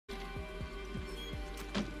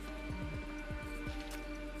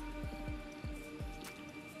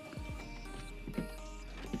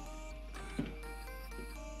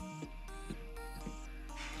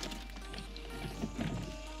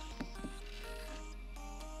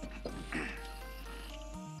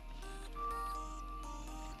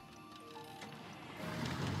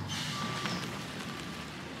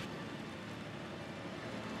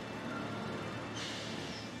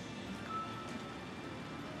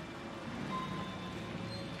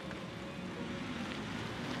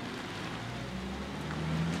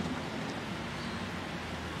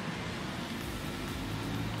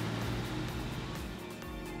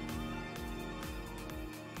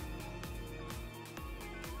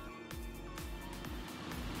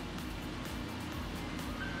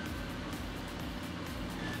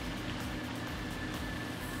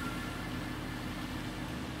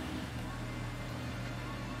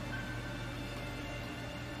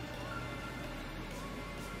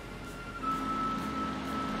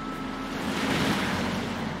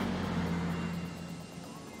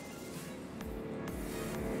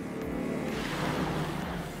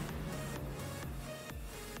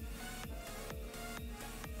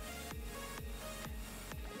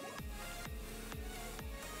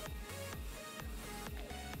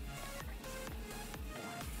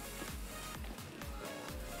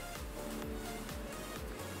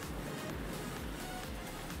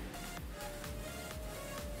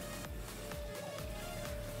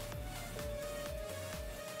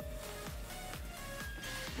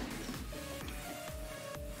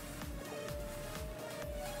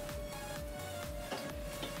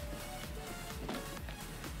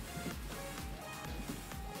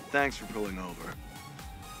Thanks for pulling over.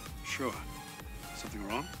 Sure. Something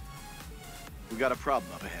wrong? We got a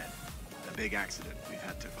problem up ahead. A big accident. We've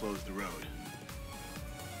had to close the road.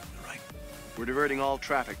 All right. We're diverting all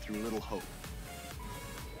traffic through Little Hope.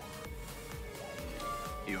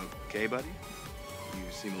 You okay, buddy?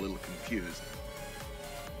 You seem a little confused.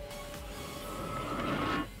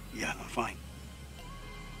 Yeah, I'm fine.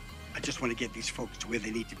 I just want to get these folks to where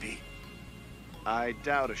they need to be. I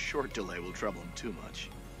doubt a short delay will trouble them too much.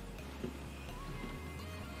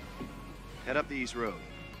 Head up the East Road.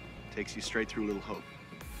 Takes you straight through Little Hope.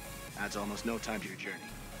 Adds almost no time to your journey.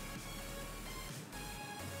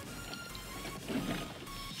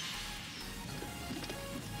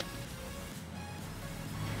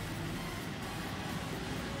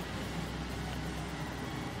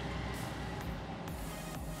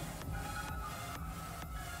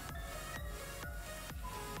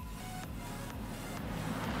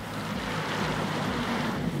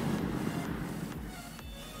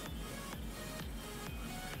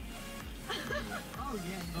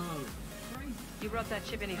 You rub that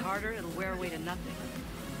chip any harder, it'll wear away to nothing.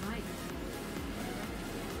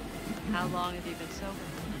 How long have you been sober?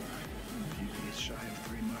 Just shy of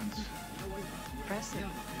 3 months. Impressive.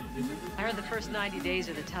 I heard the first 90 days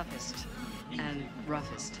are the toughest and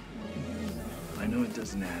roughest. I know it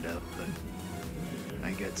doesn't add up, but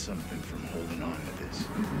I get something from holding on to this.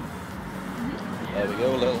 There we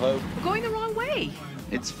go, Little Hope. We're going the wrong way.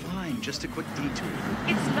 It's fine, just a quick detour.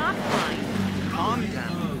 It's not fine. Calm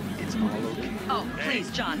down. It's all okay. Oh, please,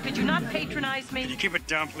 John, could you not patronize Can you me? keep it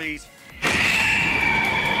down, please?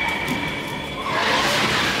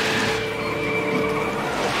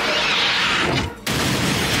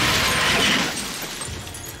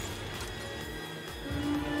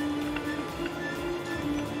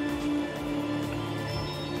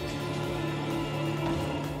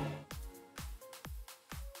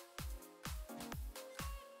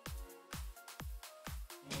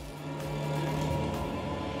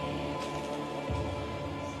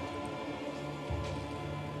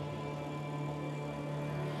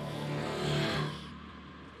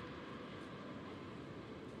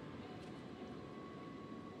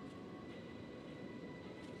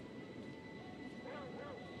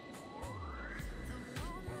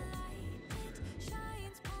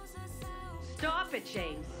 Stop it,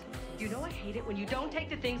 James. You know I hate it when you don't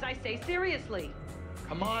take the things I say seriously.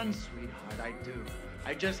 Come on, sweetheart, I do.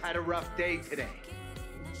 I just had a rough day today.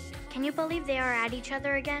 Can you believe they are at each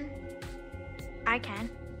other again? I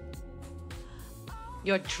can.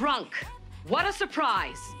 You're drunk. What a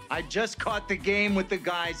surprise. I just caught the game with the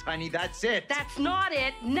guys, honey, that's it. That's not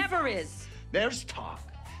it. Never is. There's talk.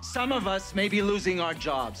 Some of us may be losing our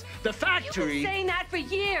jobs. The You've factory... been saying that for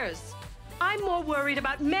years. I'm more worried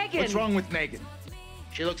about Megan. What's wrong with Megan?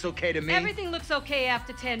 She looks okay to me. Everything looks okay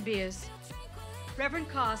after 10 beers. Reverend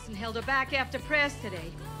Carson held her back after prayers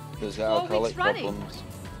today. There's 4 alcoholic weeks running. problems.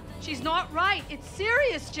 She's not right. It's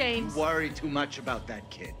serious, James. You worry too much about that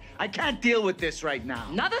kid. I can't deal with this right now.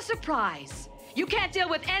 Another surprise. You can't deal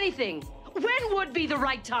with anything. When would be the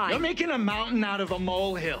right time? You're making a mountain out of a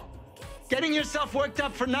molehill. Getting yourself worked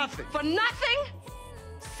up for nothing. For nothing?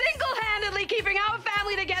 Single-handedly keeping our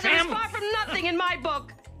family together is far from nothing in my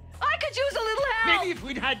book. I could use a little help. Maybe if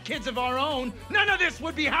we'd had kids of our own, none of this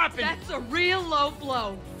would be happening. That's a real low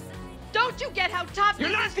blow. Don't you get how tough You're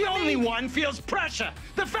this not is the for only me? one feels pressure.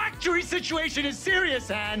 The factory situation is serious,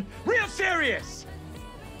 Anne. Real serious.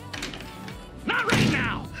 Not right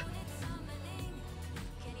now.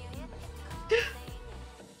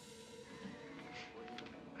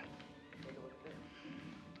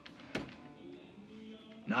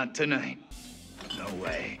 Not tonight. No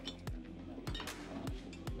way.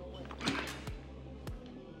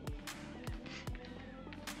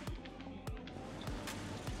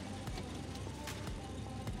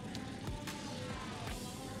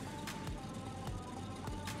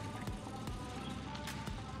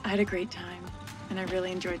 I had a great time, and I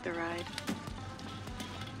really enjoyed the ride.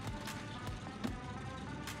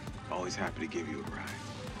 Always happy to give you a ride.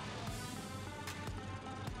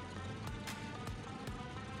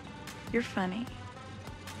 You're funny.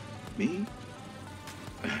 Me?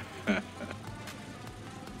 I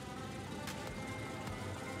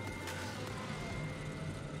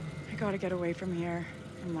gotta get away from here,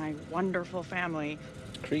 from my wonderful family.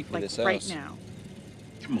 Creepy, Like this right house. now.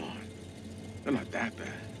 Come on. They're not that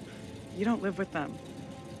bad. You don't live with them.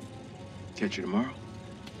 Catch you tomorrow?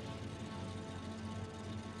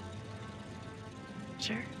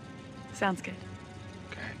 Sure. Sounds good.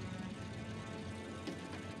 Okay.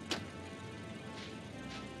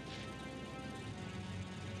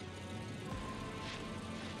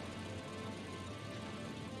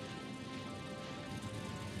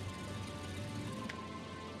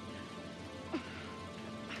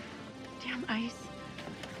 ice.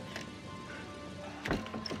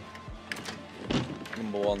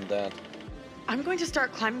 Number one, Dad. I'm going to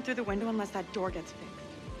start climbing through the window unless that door gets fixed.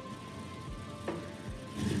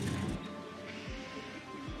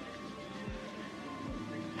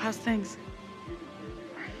 How's things?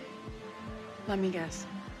 Let me guess.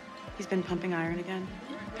 He's been pumping iron again?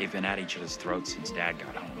 They've been at each other's throats since Dad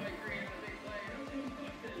got home.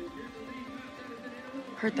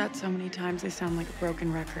 Heard that so many times they sound like a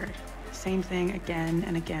broken record. Same thing again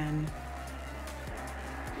and again.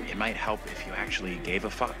 It might help if you actually gave a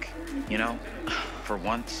fuck, you know? For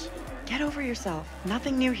once. Get over yourself.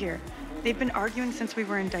 Nothing new here. They've been arguing since we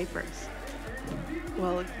were in diapers.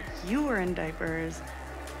 Well, if you were in diapers,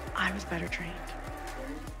 I was better trained.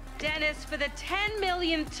 Dennis, for the 10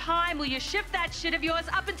 millionth time, will you shift that shit of yours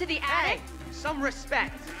up into the attic? Hey, some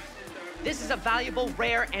respect. This is a valuable,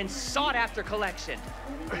 rare, and sought-after collection.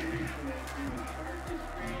 I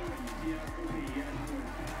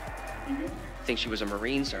think she was a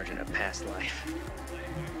Marine sergeant in a past life.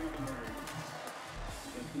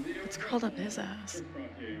 It's curled up his ass.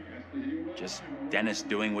 Just Dennis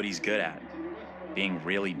doing what he's good at. Being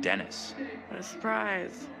really Dennis. What a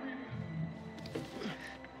surprise.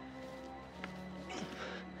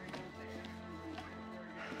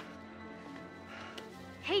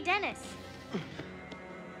 Hey, Dennis.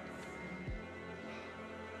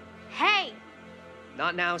 Hey!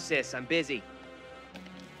 Not now, sis. I'm busy.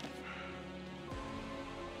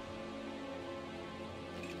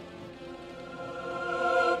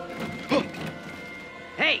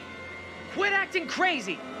 Hey! Quit acting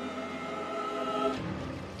crazy!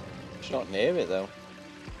 She's not near it, though.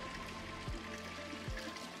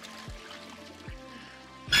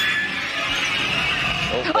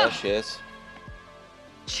 Oh, there she is.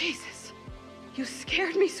 Jesus. You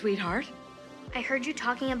scared me, sweetheart. I heard you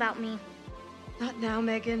talking about me. Not now,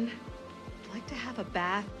 Megan. I'd like to have a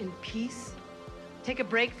bath in peace. Take a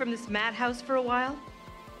break from this madhouse for a while.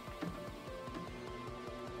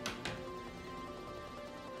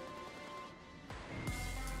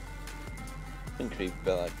 Been creepy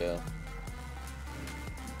about that girl.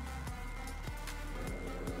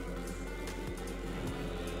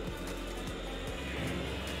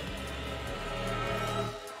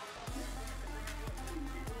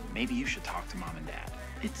 Maybe you should talk to Mom and Dad.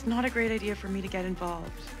 It's not a great idea for me to get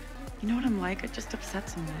involved. You know what I'm like? I just upset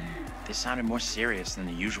someone. This sounded more serious than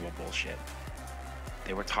the usual bullshit.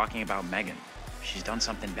 They were talking about Megan. She's done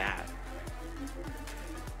something bad.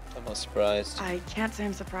 I'm not surprised. I can't say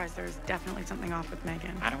I'm surprised. There's definitely something off with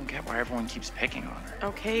Megan. I don't get why everyone keeps picking on her.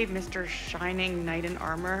 Okay, Mr. Shining Knight in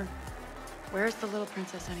Armor. Where's the little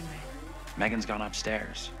princess anyway? Megan's gone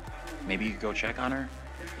upstairs. Maybe you could go check on her,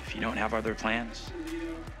 if you don't have other plans.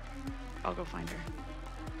 I'll go find her.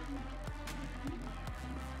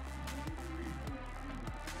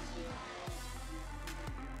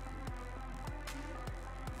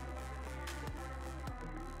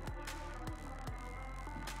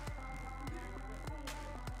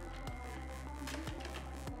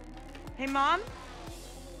 Hey, Mom?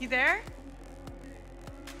 You there?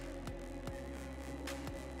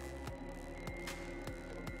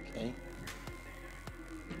 Okay.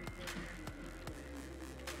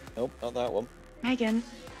 Nope, not that one. Megan.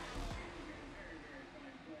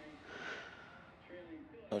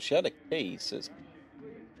 Oh, she had a key, so it's...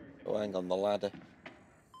 Oh, hang on, the ladder.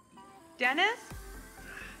 Dennis?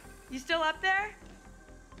 You still up there?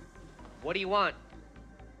 What do you want?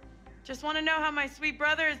 Just want to know how my sweet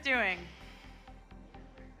brother is doing.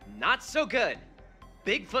 Not so good.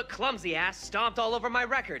 Bigfoot clumsy ass stomped all over my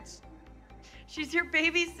records. She's your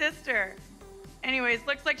baby sister. Anyways,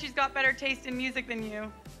 looks like she's got better taste in music than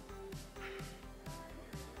you.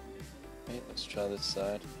 Okay, let's try this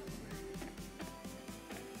side.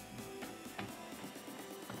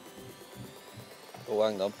 Oh,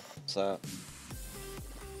 hang on. What's that?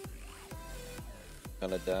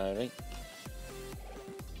 Got a diary.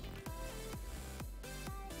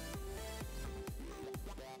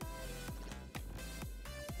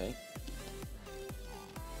 Okay.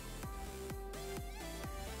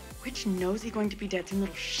 Which nosy going to be dancing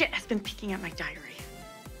little shit has been peeking at my diary?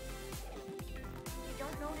 You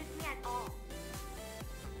don't notice me at all.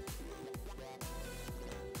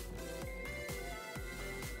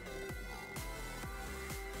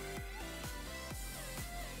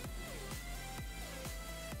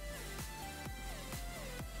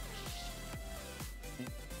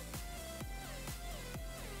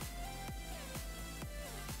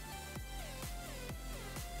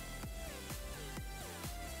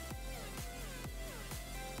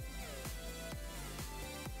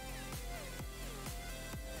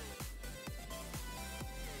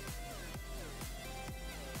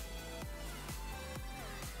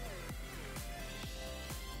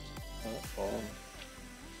 That one.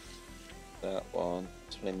 That one.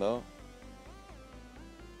 20 more.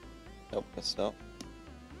 Nope, that's not.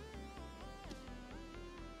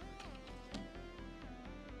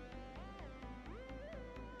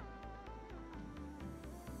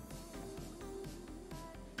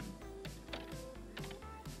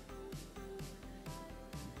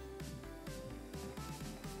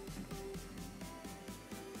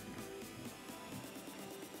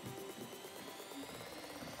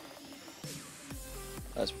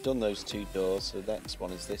 As we've done those two doors, so the next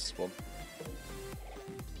one is this one.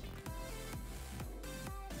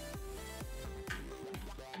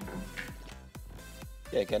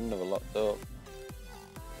 Yeah, again, another locked door.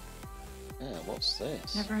 Yeah, what's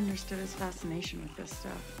this? Never understood his fascination with this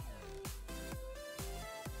stuff.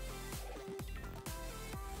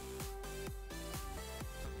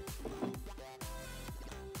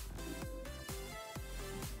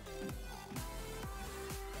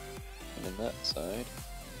 And on that side.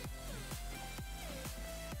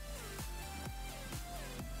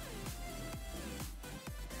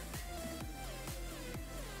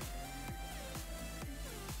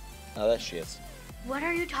 Oh, there she is. What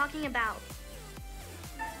are you talking about?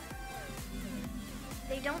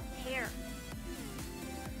 They don't care.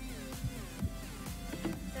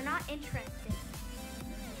 They're not interested.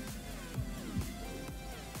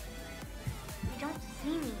 They don't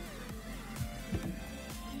see me.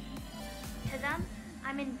 To them,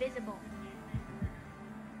 I'm invisible.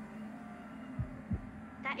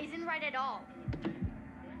 That isn't right at all.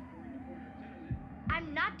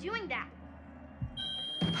 I'm not doing that.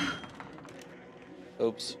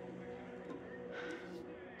 Oops.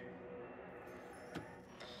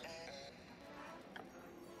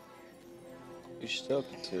 Who's she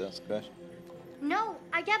talking to? That's the question. No,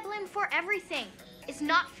 I get blamed for everything. It's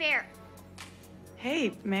not fair.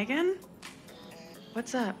 Hey, Megan?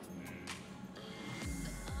 What's up?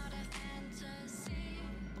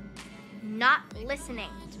 Not listening.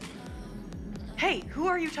 Hey, who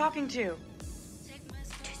are you talking to?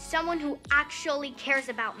 To someone who actually cares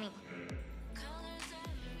about me.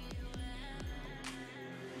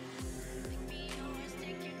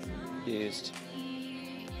 Used.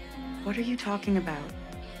 What are you talking about?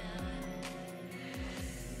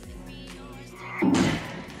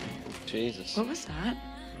 Jesus. What was that?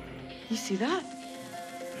 You see that?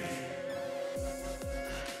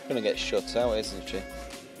 Gonna get shut out, isn't she?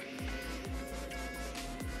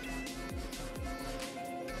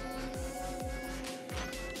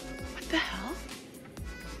 What the hell?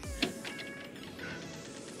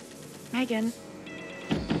 Megan.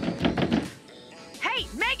 Hey,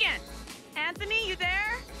 Megan! Anthony, you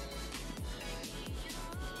there?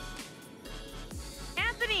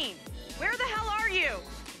 Anthony, where the hell are you?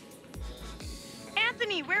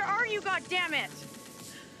 Anthony, where are you, goddammit?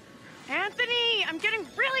 Anthony, I'm getting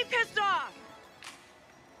really pissed off.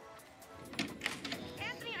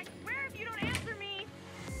 Anthony, I swear if you don't answer me.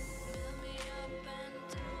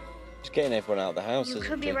 She's getting everyone out of the house, You isn't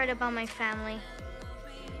could be she? right about my family.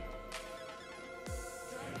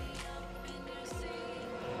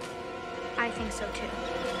 I think so too.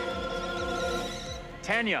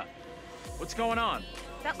 Tanya, what's going on?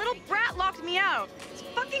 That little brat locked me out. It's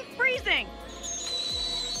fucking freezing.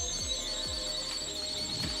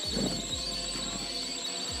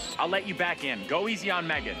 I'll let you back in. Go easy on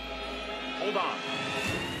Megan. Hold on.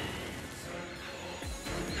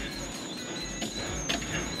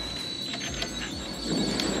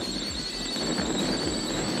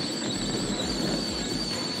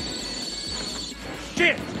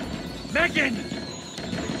 Shit! Megan!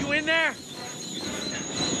 You in there?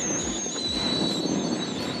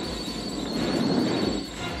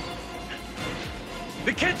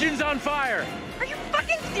 The kitchen's on fire! Are you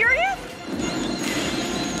fucking serious?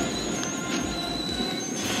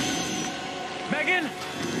 Megan!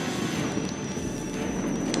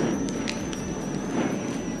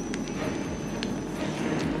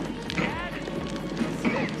 Dad?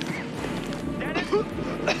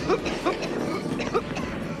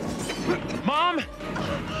 Mom?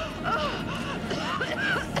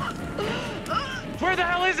 Where the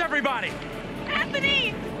hell is everybody?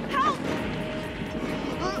 Anthony, help!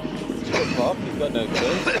 Bob, you've got no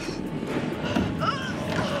choice.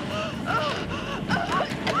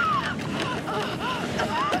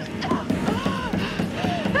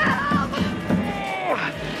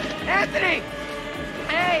 Anthony!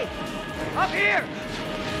 Hey! Up here!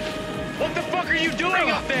 What the fuck are you doing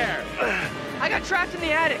up there? I got trapped in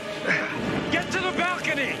the attic. Get to the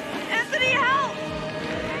balcony! Anthony, help!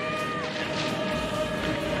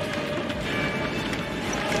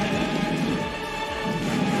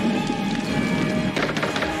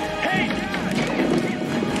 Hey,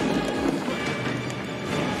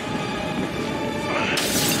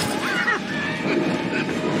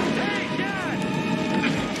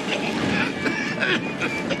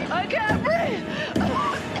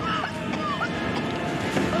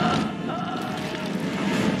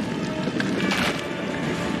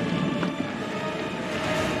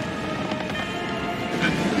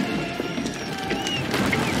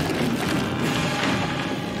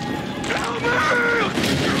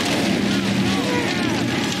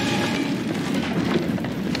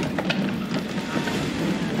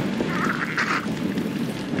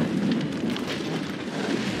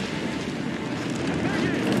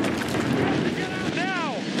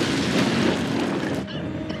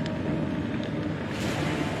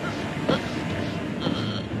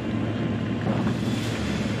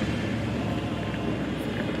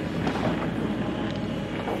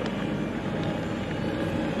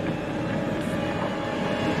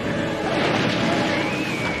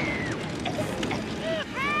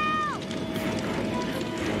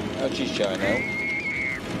 she's showing out.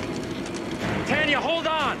 Tanya, hold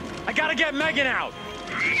on! I gotta get Megan out!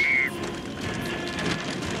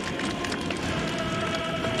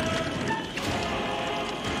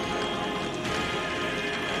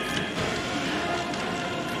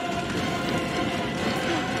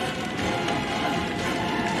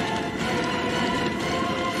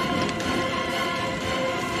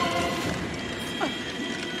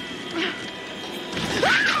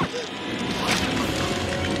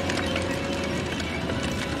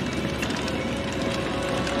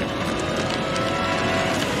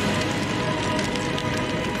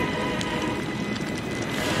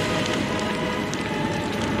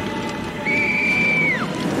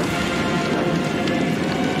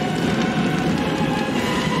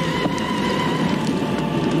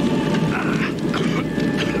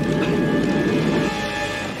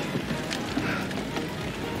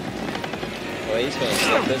 He's going to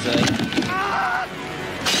slip, isn't he?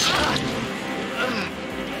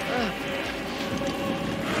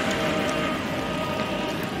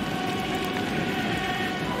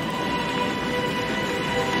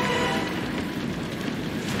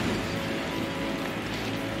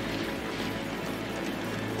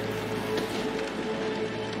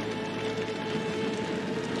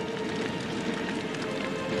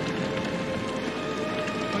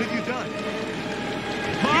 What have you done?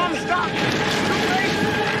 Mom, stop!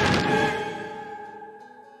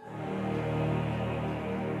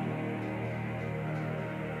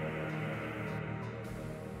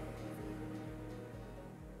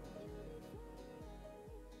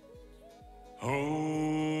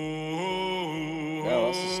 No,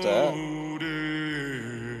 that's the start.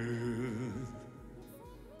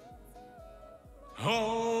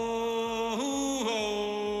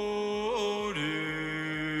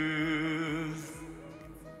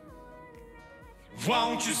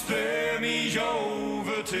 Won't you spare me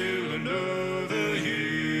over till another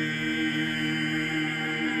year?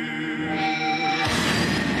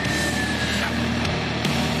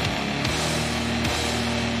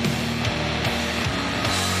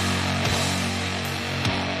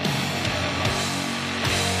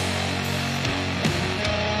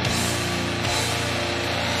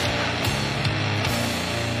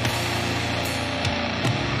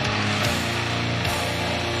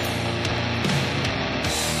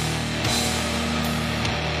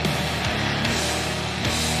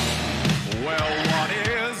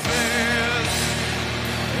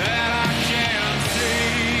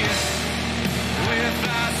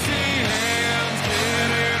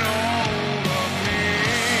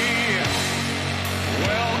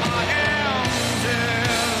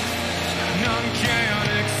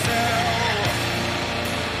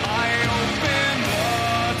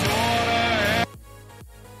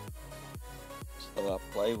 So that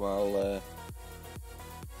play while let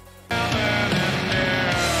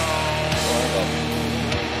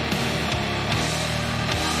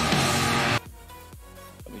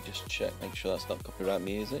me just check, make sure that's not copyright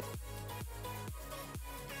music.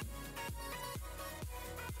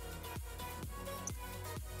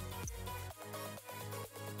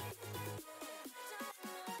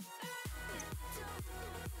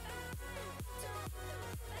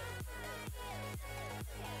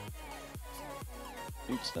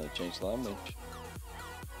 Oops, no, change language.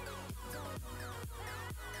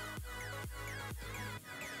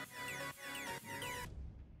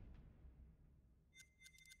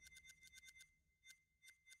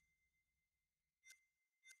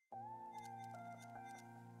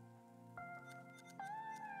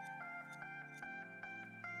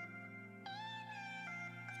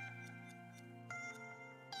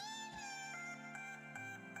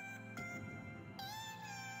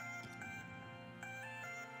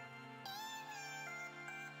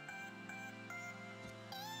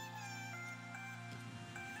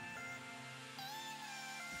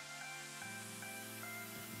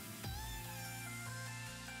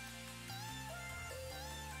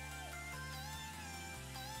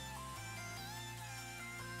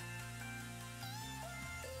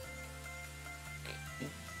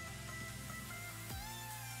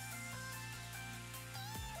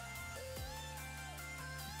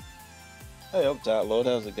 Hey up, Dark Lord,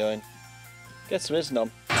 how's it going? Get some isn't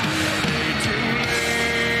on.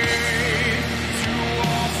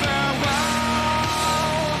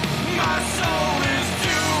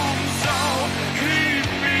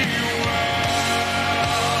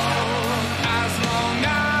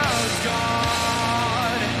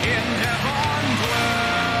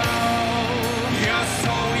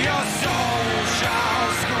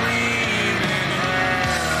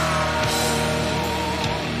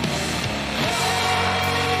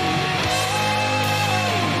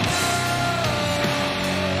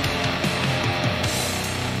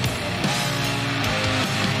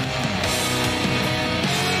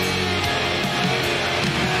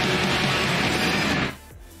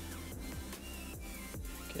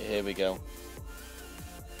 go.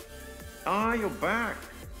 Ah, you're back.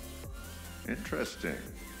 Interesting.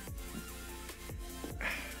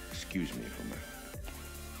 Excuse me for a moment.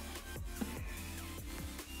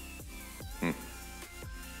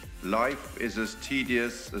 Life is as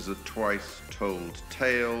tedious as a twice-told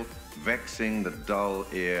tale, vexing the dull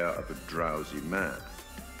ear of a drowsy man.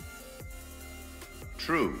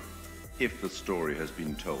 True, if the story has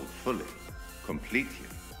been told fully, completely.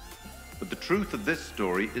 But the truth of this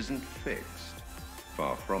story isn't fixed.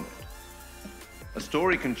 Far from it. A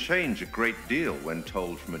story can change a great deal when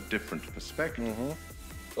told from a different perspective.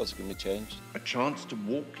 Of course it can be changed. A chance to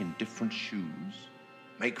walk in different shoes,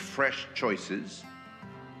 make fresh choices,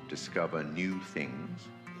 discover new things.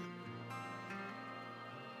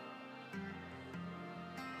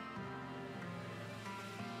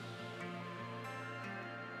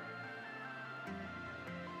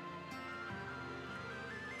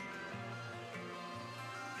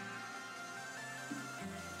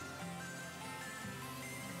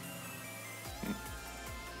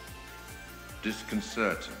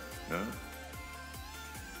 Disconcerting, no?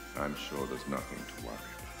 I'm sure there's nothing to worry about.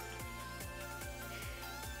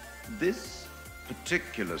 This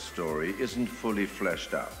particular story isn't fully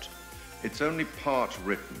fleshed out. It's only part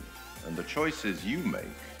written, and the choices you make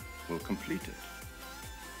will complete it.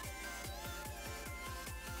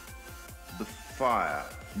 The fire.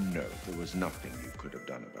 No, there was nothing you could have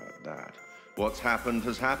done about that. What's happened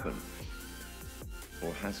has happened.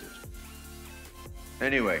 Or has it?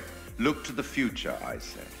 Anyway, look to the future, I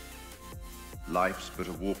say. Life's but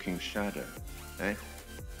a walking shadow, eh?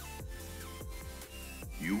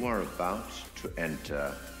 You are about to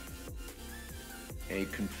enter a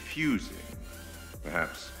confusing,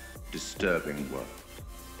 perhaps disturbing world.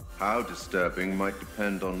 How disturbing might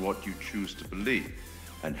depend on what you choose to believe,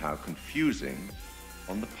 and how confusing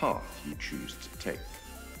on the path you choose to take.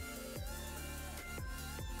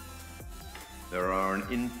 There are an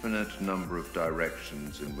infinite number of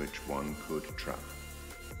directions in which one could travel.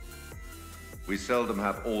 We seldom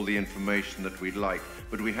have all the information that we'd like,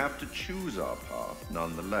 but we have to choose our path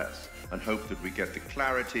nonetheless, and hope that we get the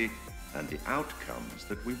clarity and the outcomes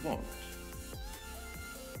that we want.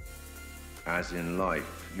 As in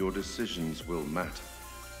life, your decisions will matter.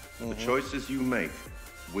 The choices you make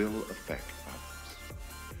will affect others.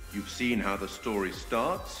 You've seen how the story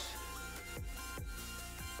starts.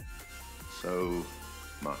 So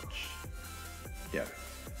much. Yeah.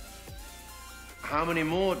 How many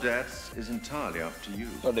more deaths is entirely up to you.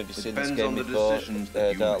 Not if you've seen this Depends game on the before, decisions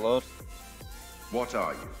that you Dark make. Lord. What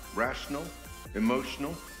are you? Rational?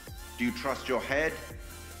 Emotional? Do you trust your head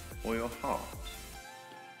or your heart?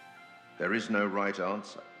 There is no right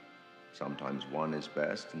answer. Sometimes one is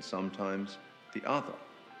best and sometimes the other.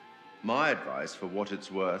 My advice, for what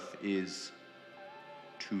it's worth, is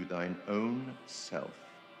to thine own self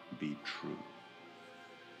be true.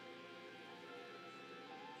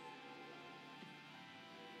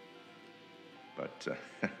 But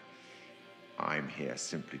I'm here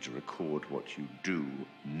simply to record what you do,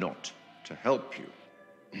 not to help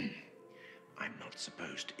you. I'm not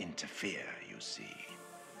supposed to interfere, you see.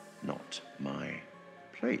 Not my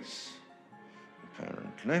place,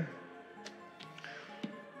 apparently.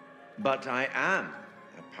 But I am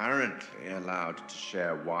apparently allowed to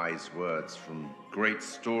share wise words from great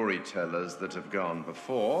storytellers that have gone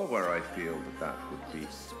before, where I feel that that would be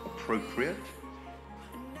appropriate.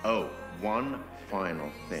 Oh, one final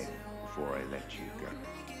thing before I let you go.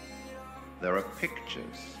 There are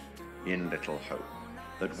pictures in Little Hope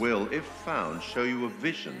that will, if found, show you a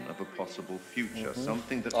vision of a possible future,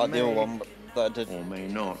 something that may or may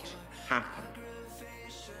not happen.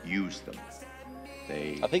 Use them.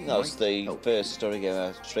 I think that was the first story game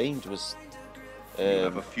I streamed. Was you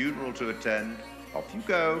have a funeral to attend. Off you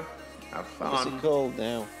go. Have fun. What's it called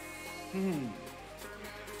now?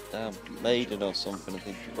 Maiden or something, I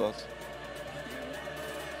think it was.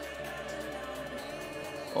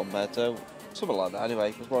 Or Meadow. Something like that.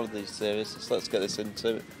 Anyway, it was one of these series. So let's get this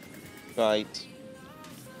into it. Right.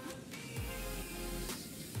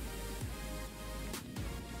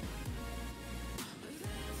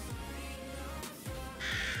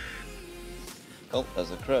 Oh,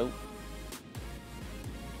 there's a crow.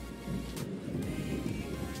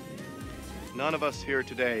 None of us here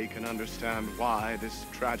today can understand why this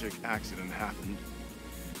tragic accident happened.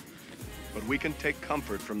 But we can take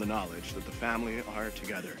comfort from the knowledge that the family are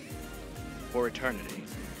together for eternity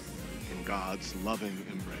in God's loving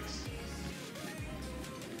embrace.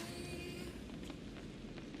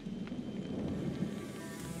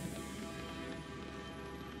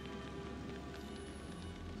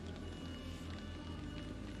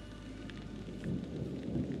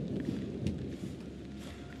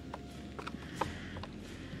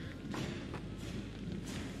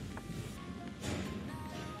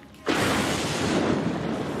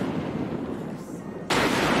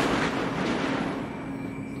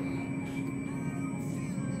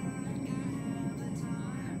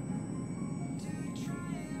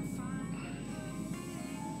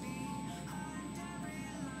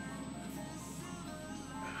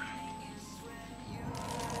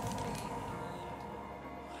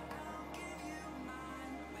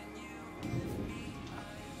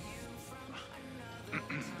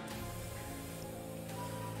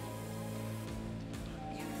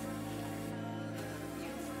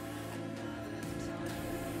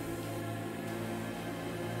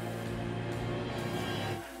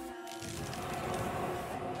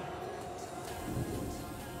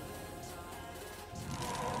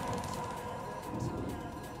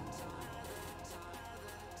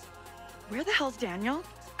 Where the hell's Daniel?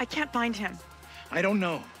 I can't find him. I don't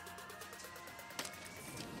know.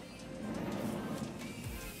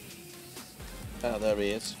 Oh, there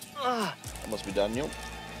he is. That must be Daniel.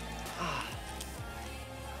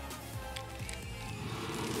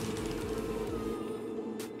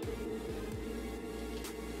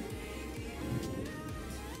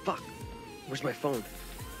 Fuck. Where's my phone?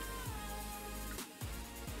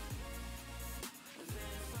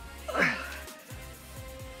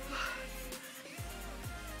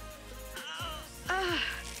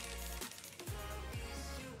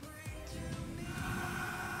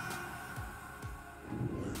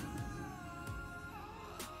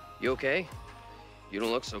 You okay? You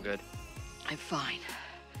don't look so good. I'm fine.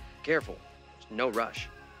 Careful. There's no rush.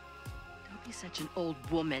 Don't be such an old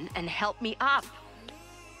woman and help me up.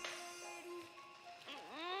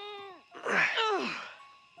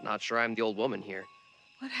 Not sure I'm the old woman here.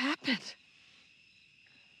 What happened?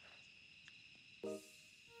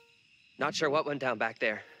 Not sure what went down back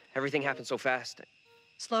there. Everything happened so fast.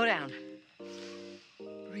 Slow down.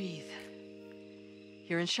 Breathe.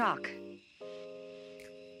 You're in shock.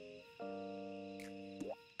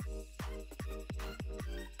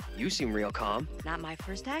 You seem real calm. Not my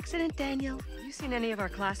first accident, Daniel. You seen any of our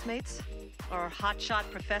classmates? Or our hotshot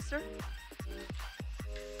professor?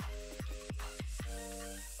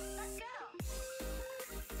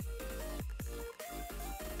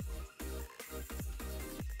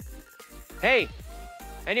 Hey!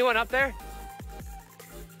 Anyone up there?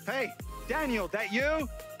 Hey, Daniel, that you?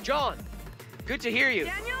 John! Good to hear you.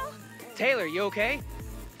 Daniel? Taylor, you okay?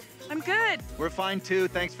 I'm good. We're fine too,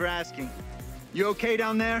 thanks for asking. You okay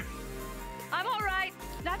down there? I'm all right.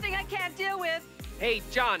 Nothing I can't deal with. Hey,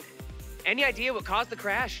 John. Any idea what caused the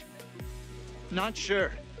crash? Not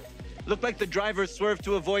sure. Looked like the driver swerved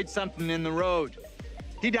to avoid something in the road.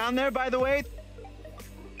 He down there, by the way?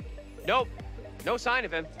 Nope. No sign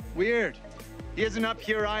of him. Weird. He isn't up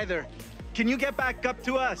here either. Can you get back up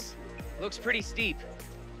to us? Looks pretty steep.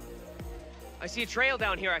 I see a trail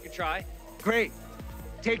down here I could try. Great.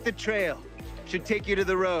 Take the trail. Should take you to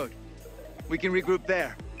the road. We can regroup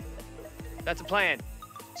there. That's a plan.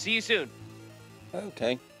 See you soon.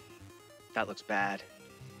 Okay. That looks bad.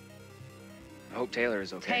 I hope Taylor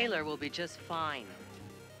is okay. Taylor will be just fine.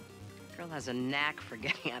 Girl has a knack for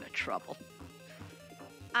getting out of trouble.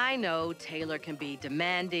 I know Taylor can be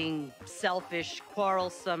demanding, selfish,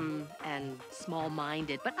 quarrelsome, and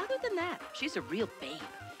small-minded, but other than that, she's a real babe.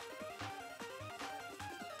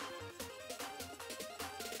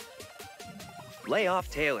 Lay off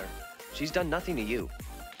Taylor. She's done nothing to you.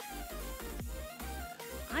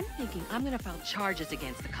 I'm thinking I'm gonna file charges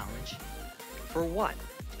against the college. For what?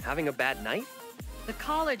 Having a bad night? The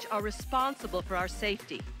college are responsible for our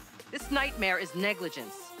safety. This nightmare is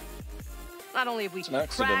negligence. Not only have we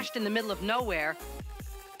crashed in the middle of nowhere,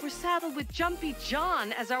 we're saddled with Jumpy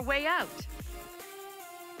John as our way out.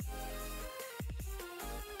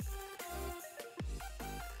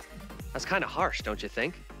 That's kind of harsh, don't you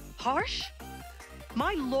think? Harsh?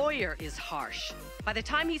 My lawyer is harsh. By the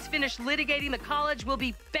time he's finished litigating, the college will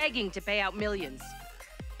be begging to pay out millions.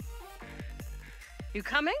 You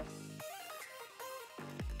coming?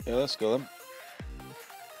 Yeah, let's go then.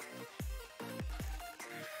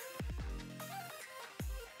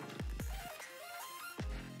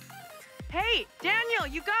 Hey, Daniel,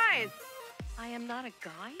 you guys! I am not a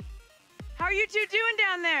guy? How are you two doing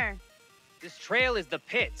down there? This trail is the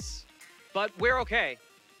pits, but we're okay.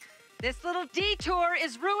 This little detour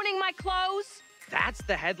is ruining my clothes. That's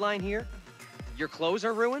the headline here? Your clothes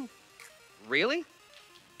are ruined? Really?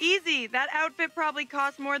 Easy. That outfit probably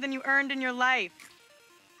cost more than you earned in your life.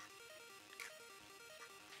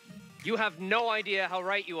 You have no idea how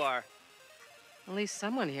right you are. At least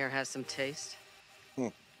someone here has some taste.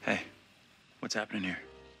 Hey, what's happening here?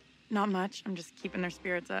 Not much. I'm just keeping their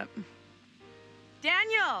spirits up.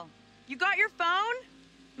 Daniel, you got your phone?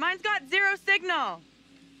 Mine's got 0 signal.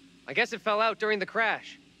 I guess it fell out during the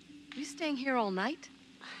crash. You staying here all night?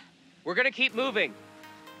 We're gonna keep moving.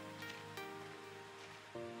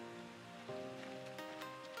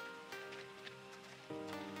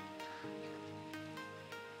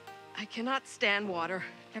 I cannot stand water.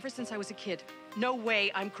 Ever since I was a kid. No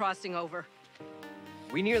way I'm crossing over.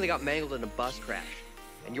 We nearly got mangled in a bus crash.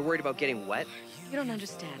 And you're worried about getting wet? You don't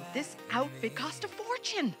understand. This outfit cost a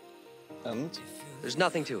fortune. And? There's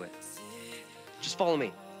nothing to it. Just follow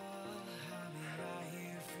me.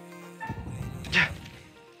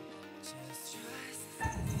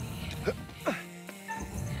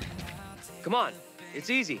 Come on, it's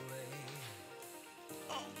easy.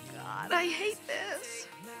 Oh, God, I hate this.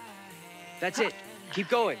 That's it. Keep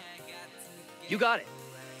going. You got it.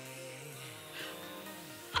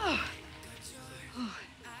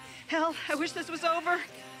 Hell, I wish this was over.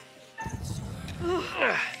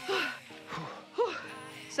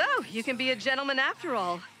 So, you can be a gentleman after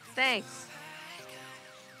all. Thanks.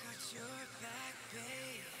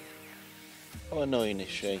 How annoying is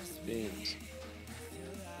she? Jeez.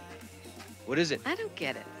 What is it? I don't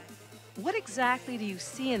get it. What exactly do you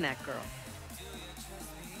see in that girl?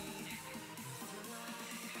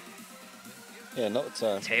 Yeah, not the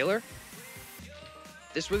time. Taylor?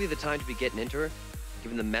 This really the time to be getting into her,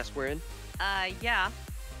 given the mess we're in? Yeah.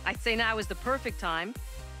 I'd say now is the perfect time.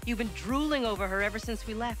 You've been drooling over her ever since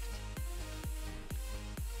we left.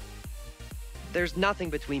 There's nothing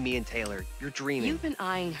between me and Taylor. You're dreaming. You've been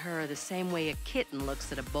eyeing her the same way a kitten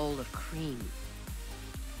looks at a bowl of cream.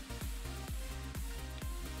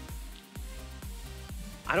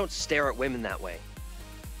 I don't stare at women that way.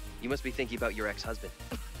 You must be thinking about your ex-husband.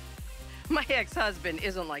 My ex-husband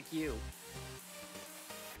isn't like you.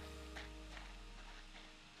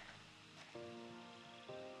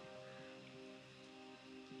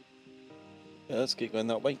 Yeah, let's keep going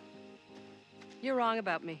that way. You're wrong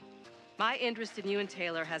about me. My interest in you and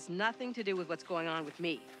Taylor has nothing to do with what's going on with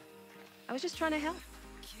me. I was just trying to help.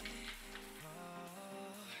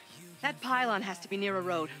 That pylon has to be near a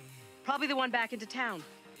road. Probably the one back into town.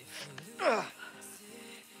 Off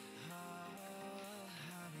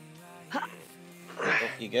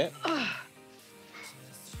you get.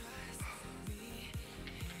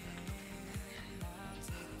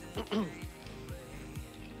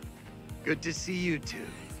 Good to see you two.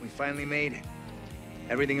 We finally made it.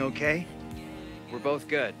 Everything okay? We're both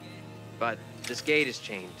good, but this gate is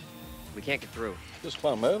chained. We can't get through. Just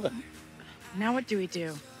climb over. Now what do we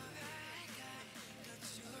do?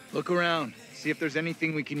 Look around. See if there's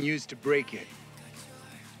anything we can use to break it.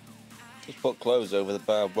 Just put clothes over the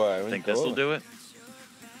barbed wire. Think this'll do it?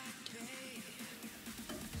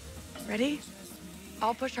 Ready?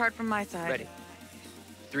 I'll push hard from my side. Ready.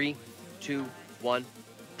 3, 2, 1,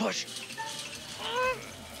 push!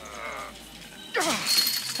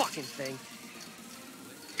 Fucking thing.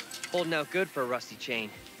 Holding out good for a rusty chain.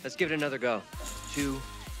 Let's give it another go. 2,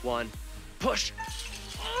 1, push!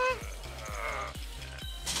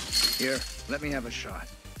 Here, let me have a shot.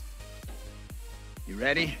 You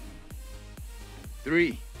ready?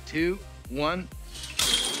 3, 2, 1.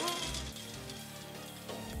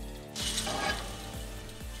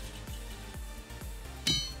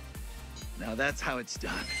 Now that's how it's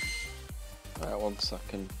done. Alright, 1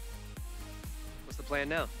 second. What's the plan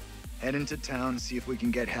now? Head into town, see if we can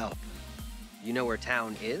get help. You know where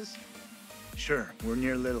town is? Sure, we're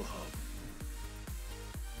near Little Hope.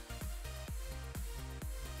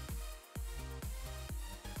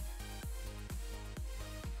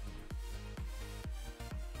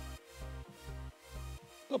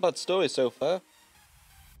 Not a bad story so far.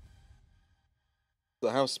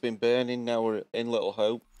 The house has been burning, now we're in Little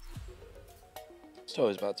Hope.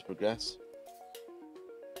 Story's about to progress.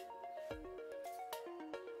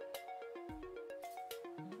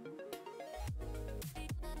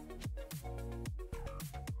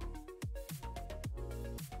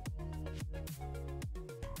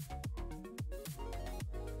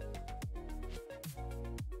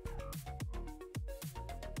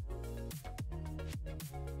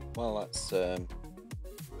 Well, that's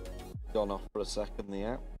gone off for a second, the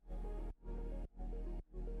app.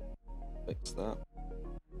 Fix that.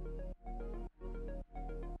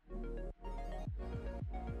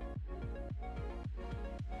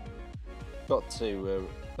 Got to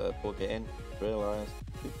plug it in, realise.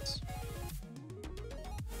 Oops.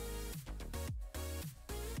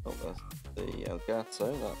 Oh, that's the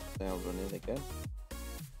Elgato, that's now running again.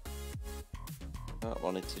 That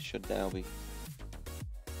monitor should now be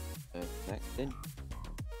connecting.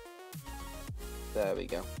 There we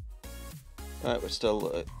go. Right, we're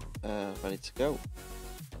still ready to go.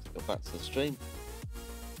 Let's go back to the stream.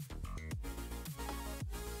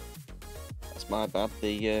 That's my bad.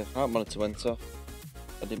 The heart monitor went off.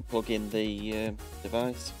 I didn't plug in the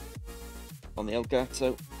device on the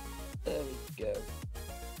Elgato. There we go.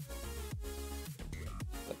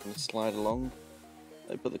 I'm going to slide along.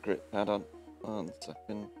 Let me put the grip pad on. 1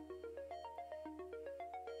 second.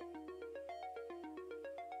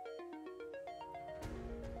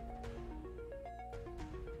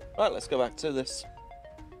 Right, let's go back to this.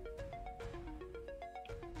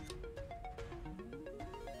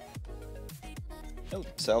 Help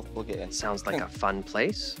yourself, plug it in. Sounds like a fun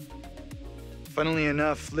place. Funnily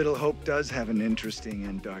enough, Little Hope does have an interesting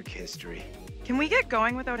and dark history. Can we get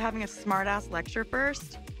going without having a smart-ass lecture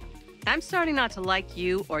first? I'm starting not to like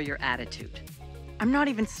you or your attitude. I'm not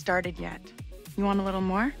even started yet. You want a little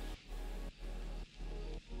more?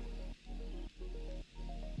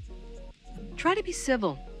 Try to be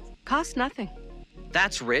civil. Costs nothing.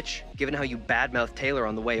 That's rich, given how you badmouthed Taylor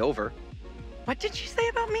on the way over. What did you say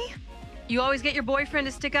about me? You always get your boyfriend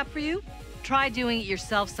to stick up for you? Try doing it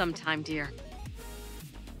yourself sometime, dear.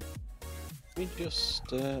 We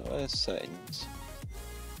just, where's settings?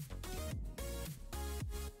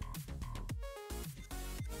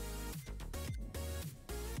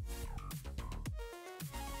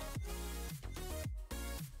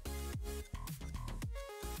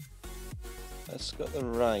 It's got the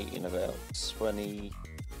writing about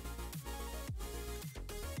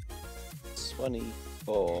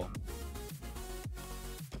 24.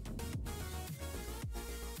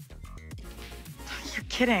 You're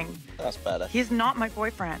kidding. That's better. He's not my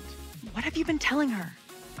boyfriend. What have you been telling her?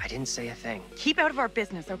 I didn't say a thing. Keep out of our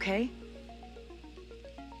business, okay?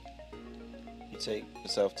 You take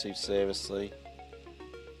yourself too seriously.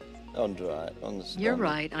 Understand. You're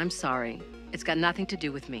right. I'm sorry. It's got nothing to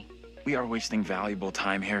do with me. We are wasting valuable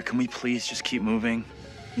time here. Can we please just keep moving?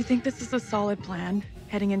 You think this is a solid plan,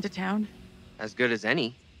 heading into town? As good as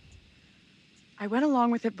any. I went along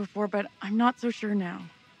with it before, but I'm not so sure now.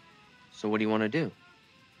 So what do you want to do?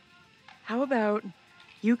 How about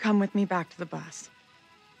you come with me back to the bus?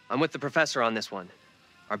 I'm with the professor on this one.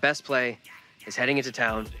 Our best play is heading into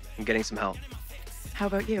town and getting some help. How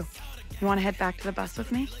about you? You want to head back to the bus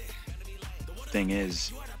with me? Thing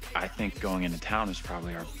is, I think going into town is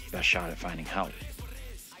probably our best shot at finding help.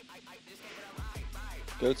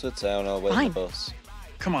 Go to the town, I'll wait in the bus.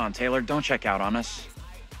 Come on, Taylor, don't check out on us.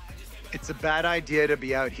 It's a bad idea to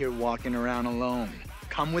be out here walking around alone.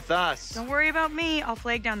 Come with us. Don't worry about me. I'll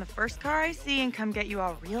flag down the first car I see and come get you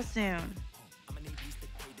all real soon.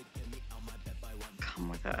 Come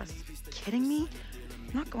with us. Kidding me?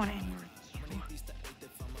 I'm not going anywhere with you.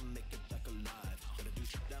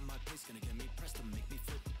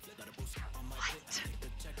 What?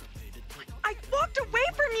 I walked away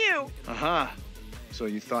from you! Aha. So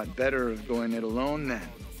you thought better of going it alone then?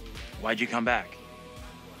 Why'd you come back?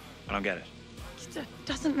 I don't get it. It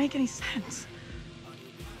doesn't make any sense.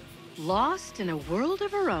 Lost in a world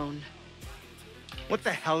of her own. What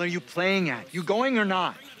the hell are you playing at? You going or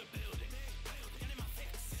not?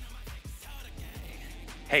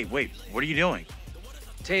 Hey, wait, what are you doing?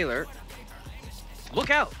 Taylor, look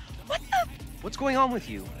out! What the? What's going on with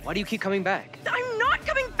you? Why do you keep coming back? I'm not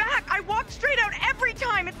coming back! I walk straight out every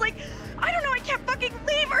time! It's like, I don't know, I can't fucking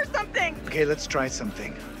leave or something! Okay, let's try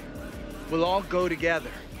something. We'll all go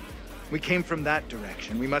together. We came from that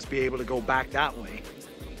direction. We must be able to go back that way.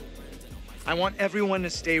 I want everyone to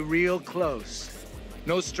stay real close.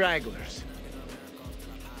 No stragglers.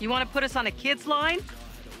 You want to put us on a kids line?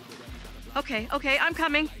 Okay, I'm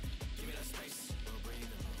coming.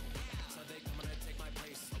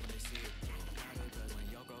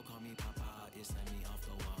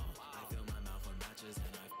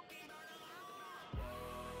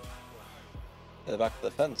 At the back of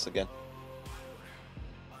the fence again.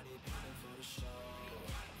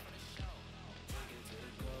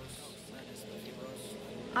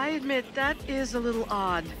 I admit, that is a little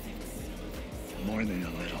odd. More than a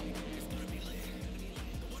little.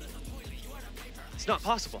 It's not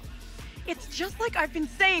possible. It's just like I've been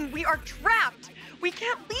saying, we are trapped! We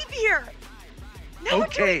can't leave here! Now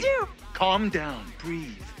what do we Okay, do? calm down,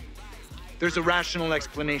 breathe. There's a rational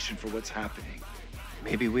explanation for what's happening.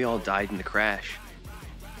 Maybe we all died in the crash.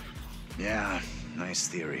 Yeah, nice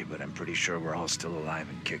theory, but I'm pretty sure we're all still alive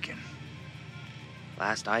and kicking.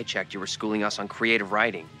 Last I checked, you were schooling us on creative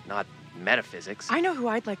writing, not metaphysics. I know who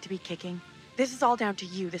I'd like to be kicking. This is all down to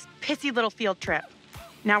you, this pissy little field trip.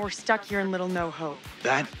 Now we're stuck here in Little No Hope.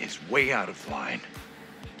 That is way out of line.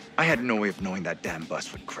 I had no way of knowing that damn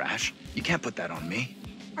bus would crash. You can't put that on me.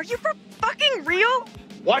 Are you for fucking real?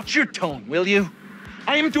 Watch your tone, will you?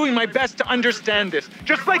 I am doing my best to understand this,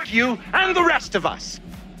 just like you and the rest of us.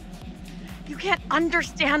 You can't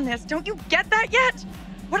understand this. Don't you get that yet?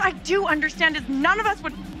 What I do understand is none of us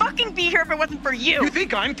would fucking be here if it wasn't for you. You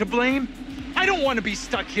think I'm to blame? I don't want to be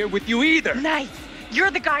stuck here with you either. Nice.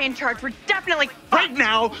 You're the guy in charge. We're definitely fucked. Right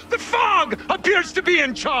now, the fog appears to be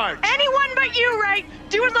in charge. Anyone but you, right?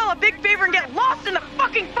 Do us all a big favor and get lost in the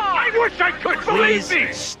fucking fog. I wish I could, believe Please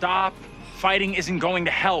me. stop. Fighting isn't going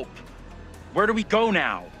to help. Where do we go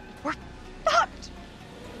now? We're fucked.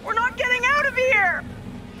 We're not getting out of here.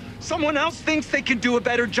 Someone else thinks they can do a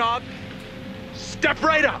better job? Step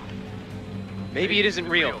right up. Maybe it isn't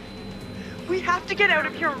real. We have to get out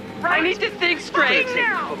of here right I need to think straight.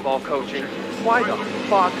 now. Football coaching. Why the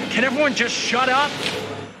fuck? Can everyone just shut up?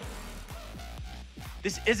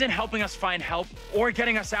 This isn't helping us find help or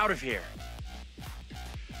getting us out of here.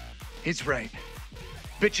 He's right.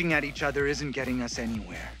 Bitching at each other isn't getting us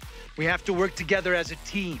anywhere. We have to work together as a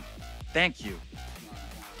team. Thank you.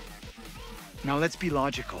 Now let's be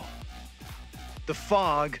logical. The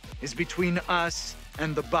fog is between us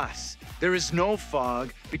and the bus. There is no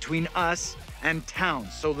fog between us and town,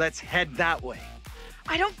 so let's head that way.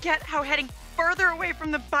 I don't get how heading further away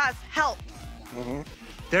from the bus helps.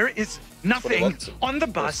 There is nothing on the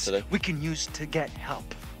bus we can use to get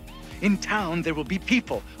help. In town, there will be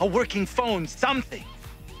people, a working phone, something.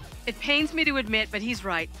 It pains me to admit, but he's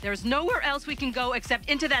right. There's nowhere else we can go except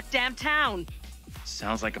into that damn town.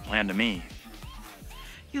 Sounds like a plan to me.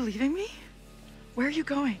 You leaving me? Where are you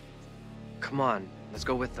going? Come on, let's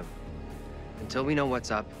go with them. Until we know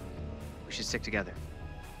what's up, we should stick together.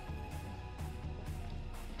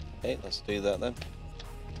 Okay, let's do that then.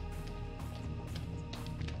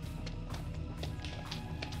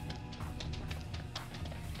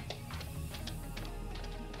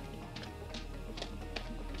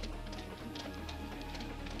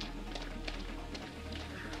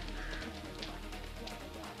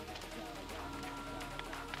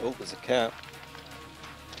 Oh, there's a cat.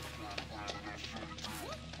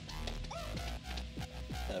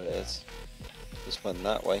 There it is. Just went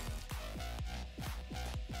that way.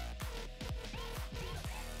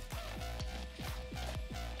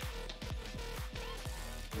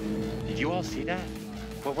 Did you all see that?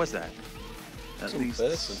 What was that? At least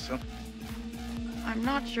some. I'm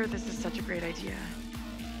not sure this is such a great idea.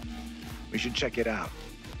 We should check it out.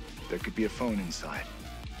 There could be a phone inside.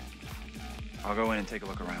 I'll go in and take a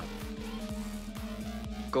look around.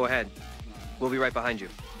 Go ahead. We'll be right behind you.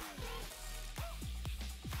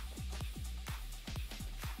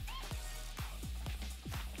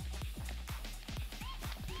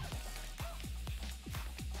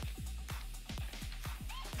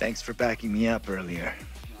 Thanks for backing me up earlier.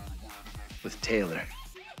 With Taylor.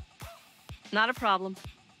 Not a problem.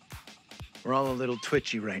 We're all a little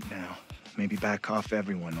twitchy right now. Maybe back off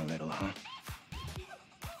everyone a little, huh?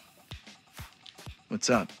 What's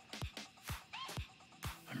up?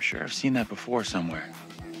 I'm sure I've seen that before somewhere.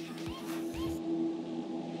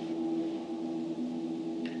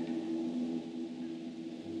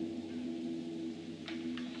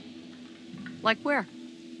 Like where?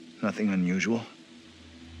 Nothing unusual.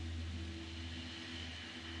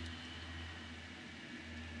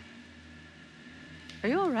 Are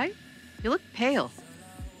you all right? You look pale.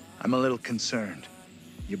 I'm a little concerned.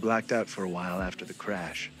 You blacked out for a while after the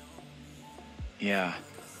crash. Yeah,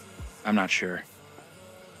 I'm not sure.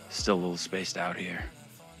 Still a little spaced out here.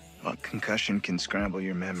 Well, concussion can scramble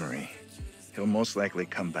your memory. He'll most likely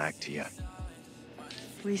come back to you.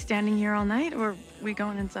 We standing here all night, or we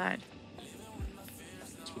going inside?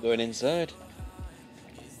 So we're going inside.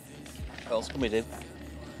 What else can we do?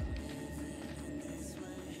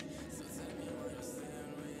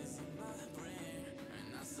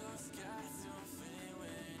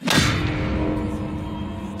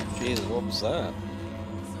 Jesus, what was that?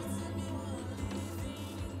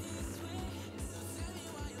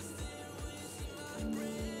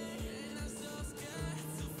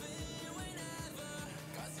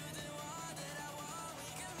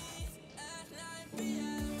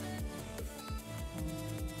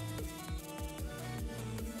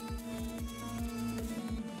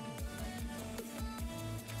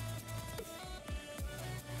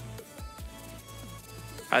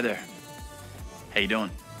 Hi there. How you doing?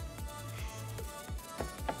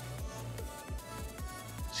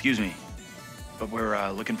 Excuse me, but we're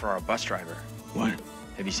looking for our bus driver. What?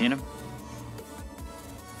 Have you seen him?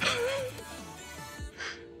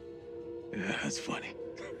 Yeah, that's funny.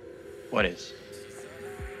 What is?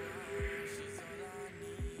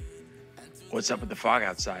 What's up with the fog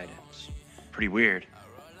outside? It's pretty weird.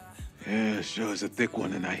 Yeah, sure is a thick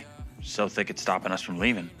one tonight. So thick it's stopping us from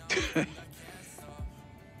leaving.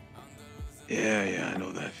 Yeah, I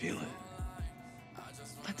know that feeling.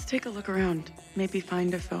 Let's take a look around. Maybe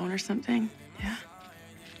find a phone or something, yeah?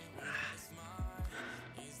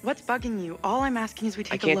 What's bugging you? All I'm asking is we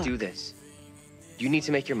take a look. I can't do this. You need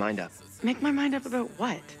to make your mind up. Make my mind up about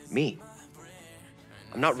what? Me.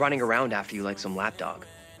 I'm not running around after you like some lapdog.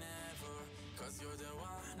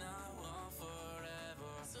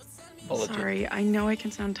 Sorry, I know I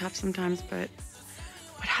can sound tough sometimes, but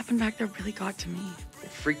what happened back there really got to me. It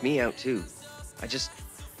freaked me out, too. I just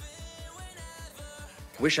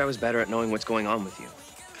wish I was better at knowing what's going on with you.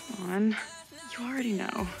 Come on, you already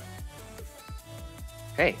know.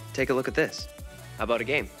 Hey, take a look at this. How about a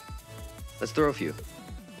game? Let's throw a few.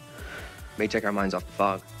 May take our minds off the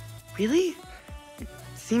fog. Really? It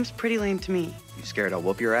seems pretty lame to me. You scared I'll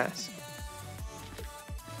whoop your ass?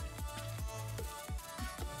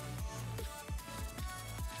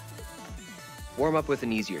 Warm up with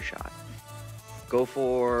an easier shot. Go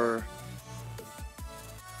for...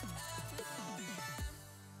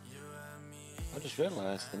 I just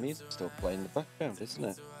realised the music's still playing in the background, isn't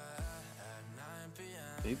it?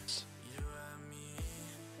 Oops.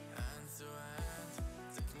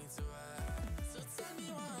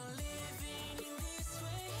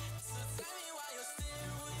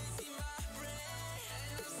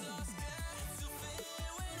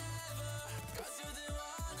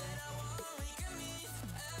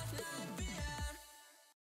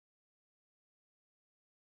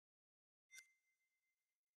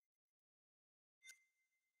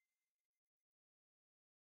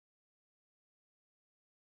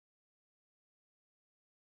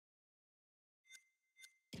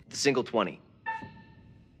 The single 20.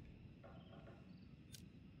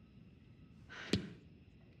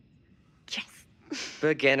 Yes.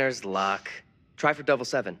 Beginner's luck. Try for double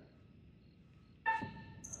 7.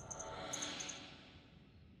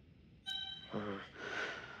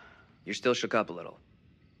 You're still shook up a little.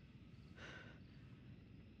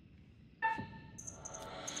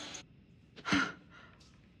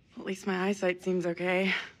 At least my eyesight seems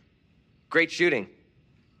okay. Great shooting.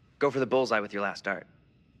 Go for the bullseye with your last dart.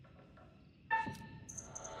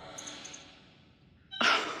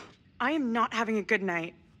 I am not having a good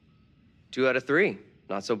night. 2 out of 3.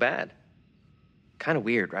 Not so bad. Kind of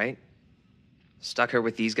weird, right? Stuck her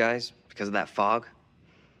with these guys because of that fog.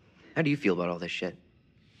 How do you feel about all this shit?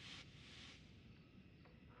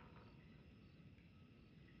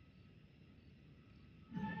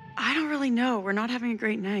 I don't really know. We're not having a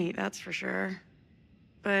great night, that's for sure.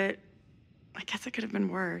 But I guess it could have been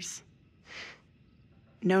worse.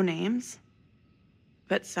 No names.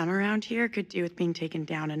 But some around here could do with being taken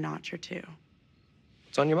down a notch or two.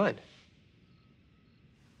 What's on your mind?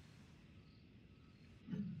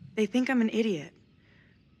 They think I'm an idiot.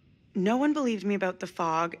 No one believed me about the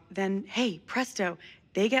fog. Then, hey, presto,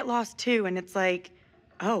 they get lost too, and it's like,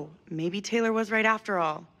 oh, maybe Taylor was right after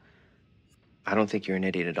all. I don't think you're an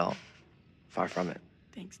idiot at all. Far from it.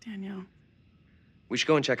 Thanks, Daniel. We should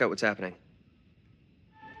go and check out what's happening.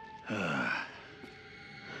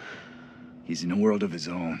 He's in a world of his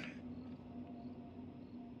own.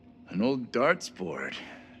 An old darts board.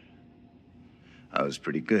 I was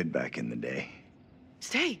pretty good back in the day.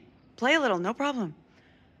 Stay. Play a little, no problem.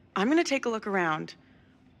 I'm gonna take a look around.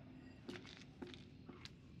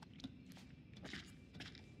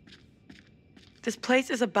 This place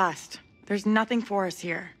is a bust. There's nothing for us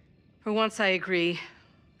here. For once, I agree.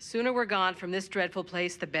 The sooner we're gone from this dreadful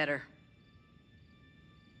place, the better.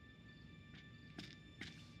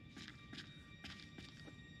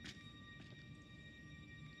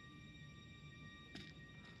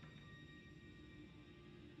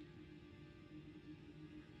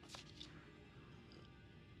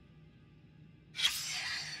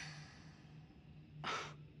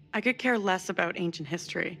 I could care less about ancient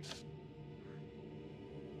history.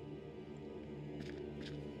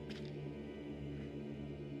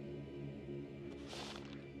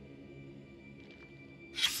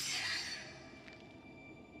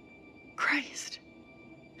 Christ.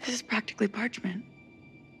 This is practically parchment.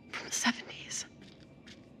 From the 70s.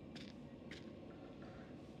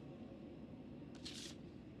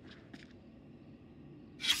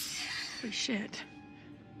 Holy shit.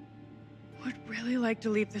 Would really like to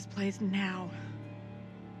leave this place now.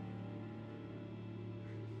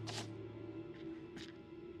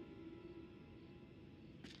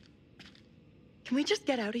 Can we just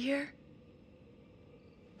get out of here?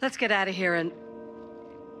 Let's get out of here and...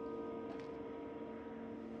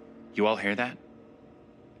 You all hear that?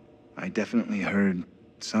 I definitely heard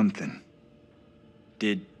something.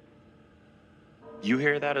 Did you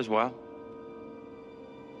hear that as well?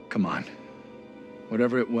 Come on.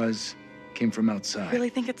 Whatever it was, came from outside. Really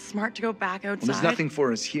think it's smart to go back outside? Well, there's nothing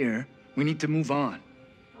for us here. We need to move on.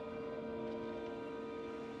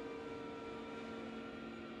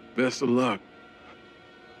 Best of luck.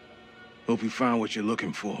 Hope you find what you're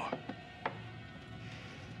looking for.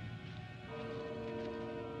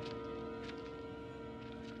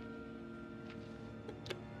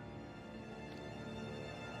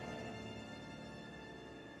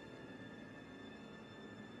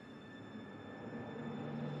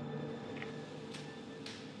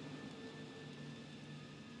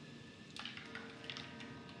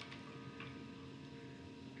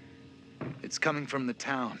 It's coming from the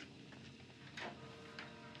town.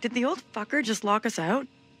 Did the old fucker just lock us out?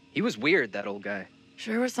 He was weird, that old guy.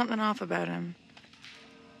 Sure was something off about him.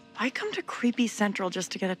 Why come to Creepy Central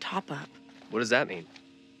just to get a top-up? What does that mean?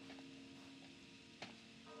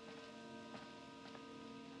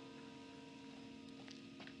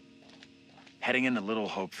 heading into Little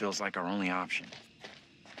Hope feels like our only option.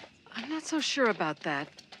 I'm not so sure about that.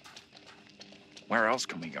 Where else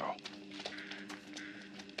can we go?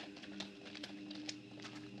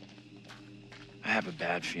 I have a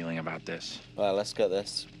bad feeling about this. Well, let's get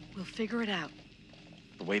this. We'll figure it out.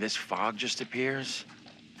 The way this fog just appears,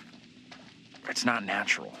 it's not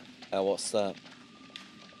natural. What's that?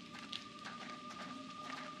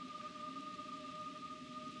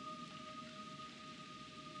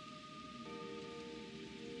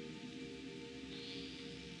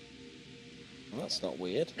 Well, that's not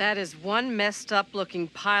weird. That is one messed up looking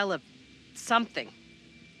pile of something.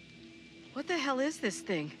 What the hell is this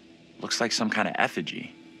thing? Looks like some kind of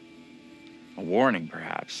effigy. A warning,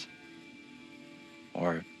 perhaps.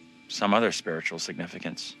 Or some other spiritual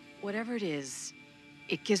significance. Whatever it is,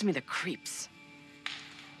 it gives me the creeps.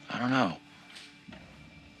 I don't know.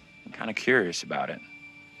 I'm kind of curious about it.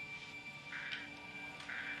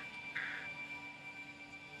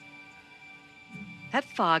 That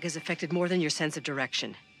fog has affected more than your sense of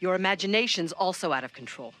direction. Your imagination's also out of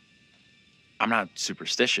control. I'm not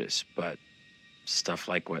superstitious, but stuff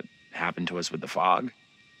like what happened to us with the fog.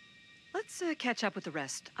 Let's catch up with the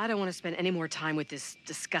rest. I don't want to spend any more time with this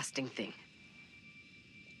disgusting thing.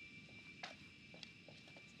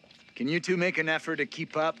 Can you two make an effort to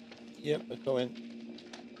keep up? Yep, we're going.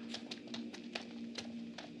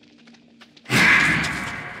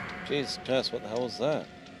 Jesus Christ, what the hell was that?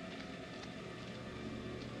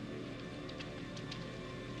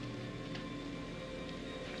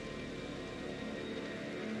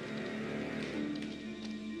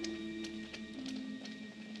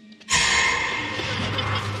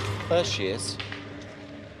 There she is.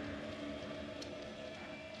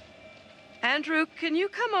 Andrew, can you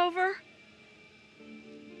come over?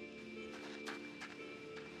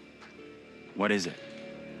 What is it?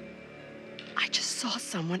 I just saw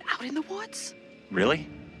someone out in the woods. Really?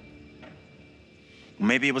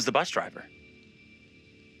 Maybe it was the bus driver.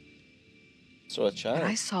 So a child. What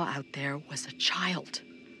I saw out there was a child.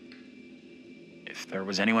 If there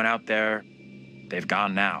was anyone out there, they've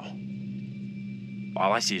gone now.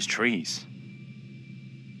 All I see is trees.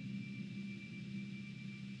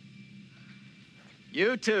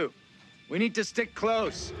 You two, we need to stick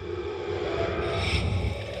close.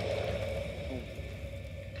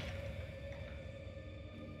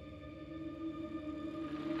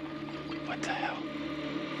 What the hell?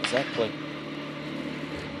 Exactly.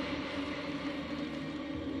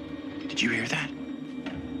 Did you hear that?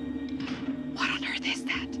 What on earth is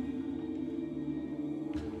that?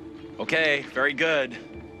 Okay, very good.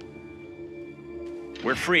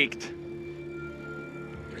 We're freaked.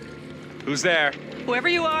 Who's there? Whoever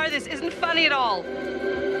you are, this isn't funny at all.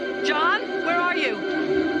 John, where are you?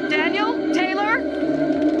 Daniel? Taylor?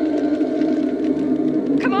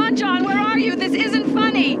 Come on, John, where are you? This isn't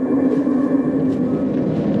funny.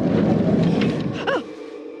 Oh.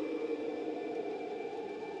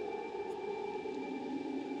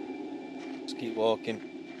 Just keep walking.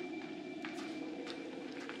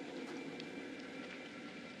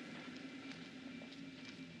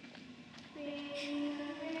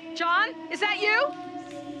 John, is that you?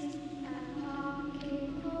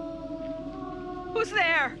 Who's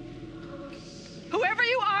there? Whoever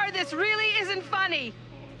you are, this really isn't funny.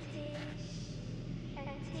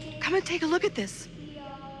 Come and take a look at this.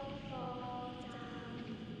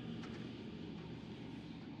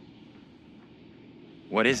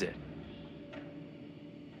 What is it?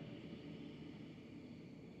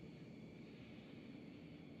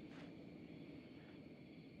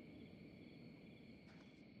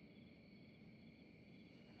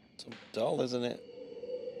 Some doll, isn't it?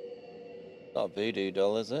 Not a voodoo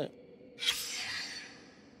doll, is it?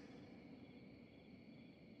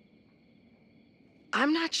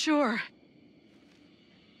 I'm not sure.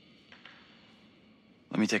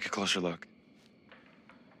 Let me take a closer look.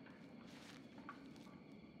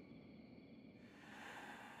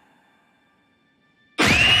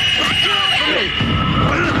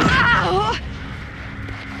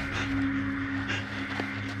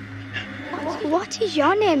 What is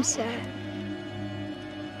your name, sir?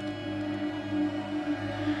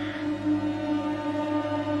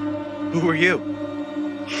 Who are you?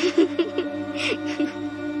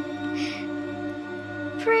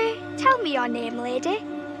 Pray, tell me your name, lady.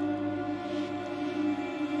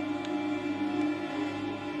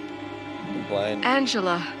 I'm blind.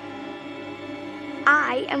 Angela.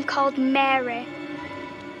 I am called Mary.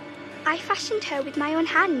 I fashioned her with my own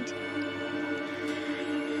hand.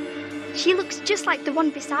 She looks just like the one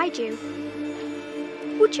beside you.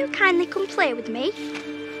 Would you kindly come play with me?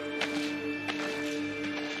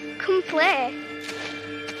 Come play.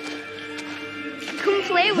 Come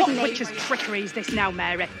play with me. What witch's trickery is this now,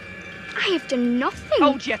 Mary? I have done nothing.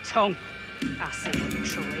 Hold your tongue. I see what you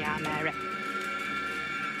truly are, Mary.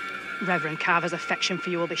 Reverend Carver's affection for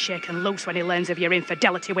you will be shaken loose when he learns of your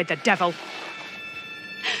infidelity with the devil.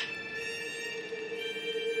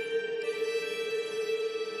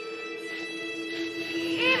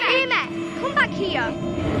 Amy, come back here.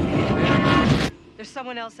 There's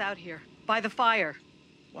someone else out here, by the fire.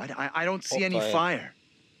 What? I don't see any fire.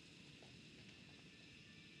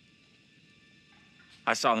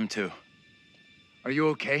 I saw them too. Are you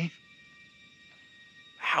okay?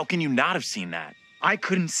 How can you not have seen that? I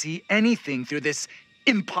couldn't see anything through this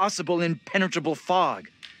impossible, impenetrable fog.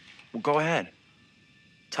 Well, go ahead.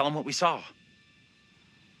 Tell them what we saw.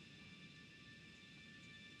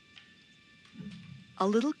 A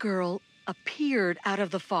little girl appeared out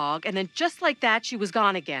of the fog, and then just like that, she was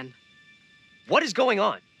gone again. What is going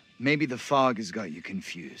on? Maybe the fog has got you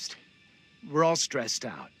confused. We're all stressed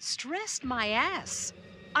out. Stressed my ass.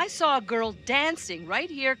 I saw a girl dancing right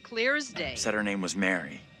here, clear as day. Said her name was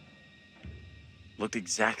Mary. Looked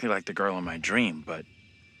exactly like the girl in my dream, but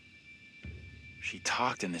she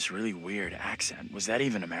talked in this really weird accent. Was that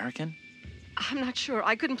even American? I'm not sure.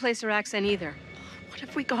 I couldn't place her accent either. What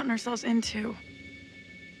have we gotten ourselves into?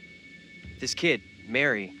 This kid,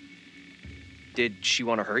 Mary, did she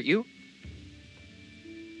want to hurt you?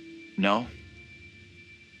 No.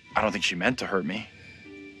 I don't think she meant to hurt me.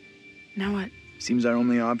 Now what? Seems our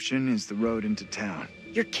only option is the road into town.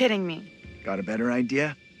 You're kidding me. Got a better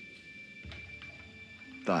idea?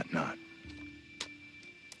 Thought not.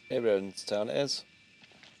 Hey, road into town it is.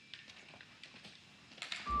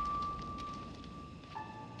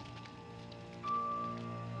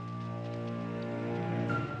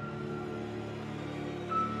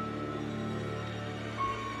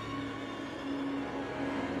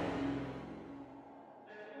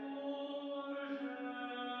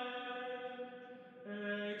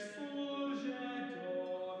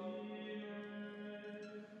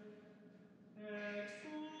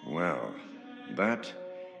 Well, that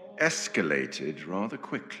escalated rather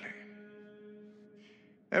quickly.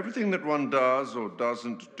 Everything that one does or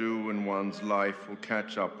doesn't do in one's life will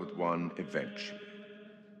catch up with one eventually.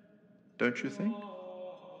 Don't you think?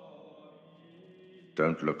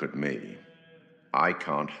 Don't look at me. I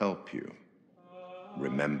can't help you.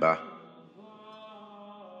 Remember?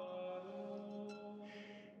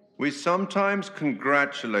 We sometimes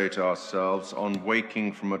congratulate ourselves on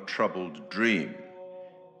waking from a troubled dream.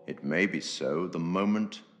 It may be so the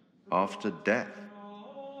moment after death.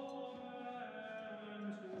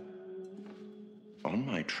 On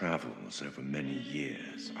my travels over many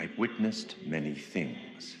years, I've witnessed many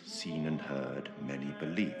things, seen and heard many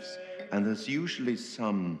beliefs, and there's usually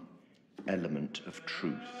some element of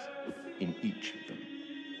truth in each of them.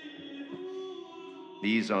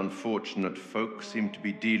 These unfortunate folk seem to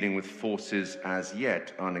be dealing with forces as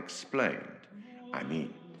yet unexplained. I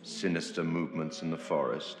mean, sinister movements in the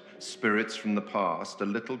forest, spirits from the past, a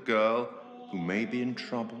little girl who may be in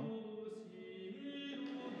trouble.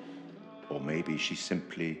 Or maybe she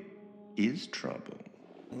simply is trouble.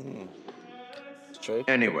 It's true.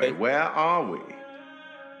 Anyway, where are we?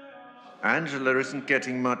 Angela isn't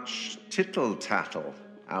getting much tittle-tattle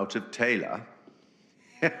out of Taylor.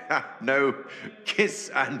 No kiss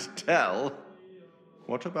and tell.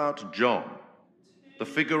 What about John? The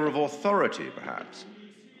figure of authority, perhaps?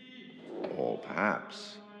 Or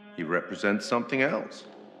perhaps he represents something else.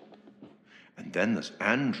 And then there's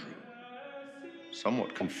Andrew.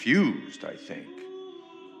 Somewhat confused, I think.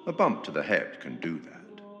 A bump to the head can do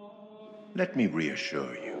that. Let me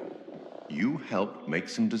reassure you, you helped make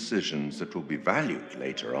some decisions that will be valued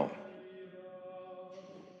later on.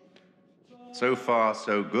 So far,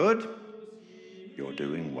 so good. You're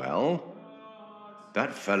doing well.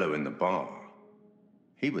 That fellow in the bar,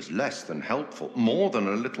 he was less than helpful, more than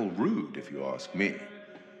a little rude, if you ask me.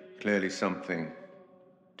 Clearly something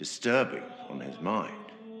disturbing on his mind.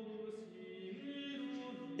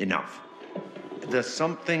 Enough. There's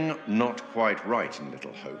something not quite right in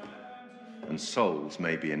Little Hope, and souls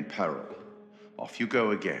may be in peril. Off you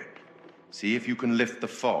go again. See if you can lift the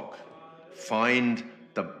fog. Find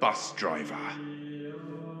the bus driver.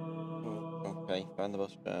 Okay, find the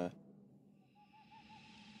bus driver.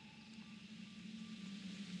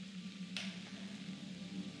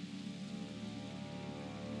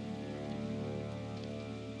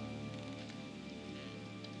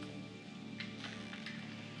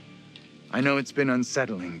 I know it's been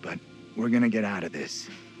unsettling, but we're gonna get out of this.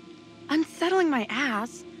 Unsettling my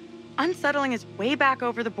ass? Unsettling is way back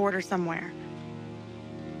over the border somewhere.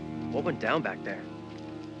 What went down back there?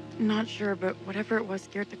 Not sure, but whatever it was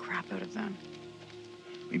scared the crap out of them.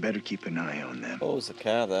 We better keep an eye on them. Oh, there's a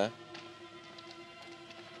car there.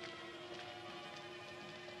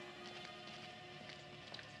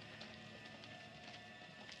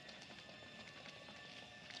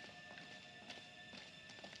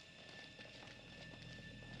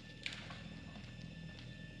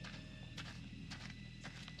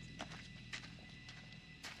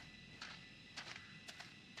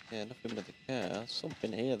 Yeah, nothing with the car.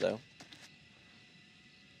 Something here, though.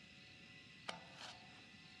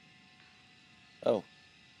 Oh,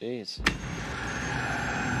 jeez.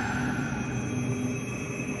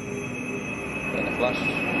 In a flash.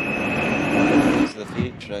 Into the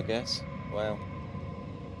future, I guess. Wow.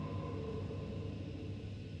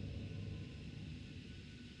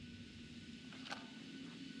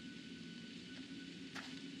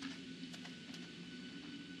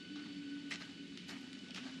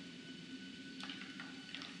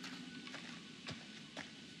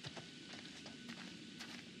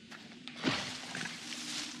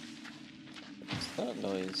 What's that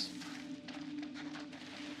noise?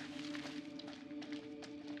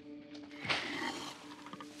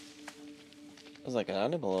 Sounds like an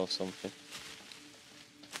animal or something.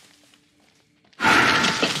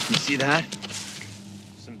 You see that?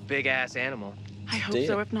 Some big-ass animal. I hope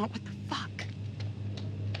so. If not, what the fuck?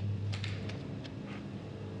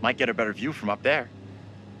 Might get a better view from up there.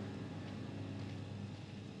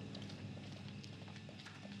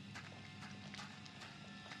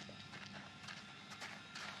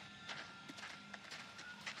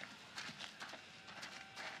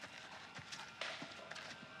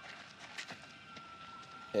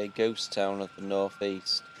 A ghost town at the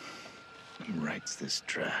northeast. Who writes this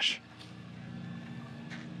trash?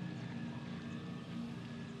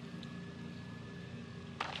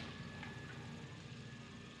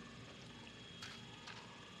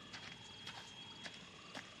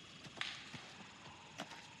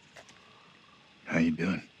 How you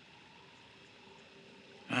doing?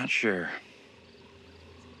 Not sure.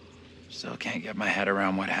 Still can't get my head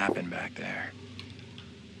around what happened back there.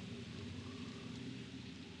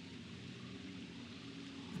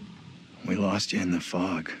 We lost you in the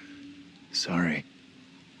fog. Sorry.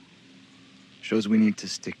 Shows we need to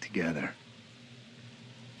stick together.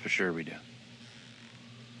 For sure we do.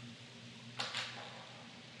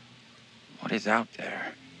 What is out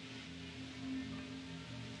there?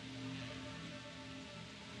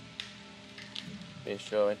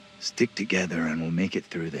 Reassuring. Stick together and we'll make it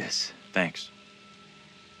through this. Thanks.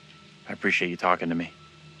 I appreciate you talking to me.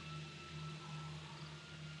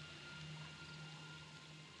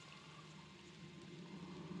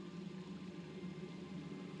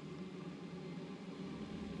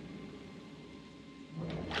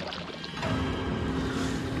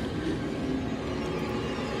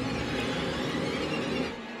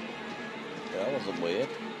 That wasn't weird.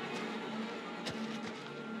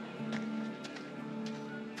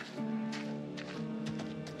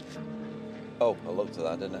 Oh, I looked at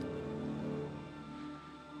that, didn't I?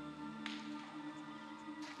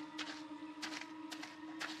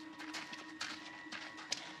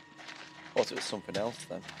 Thought it was something else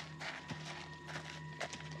then.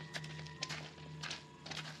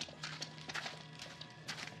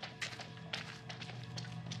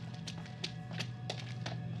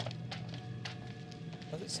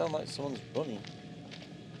 Does it sound like someone's running?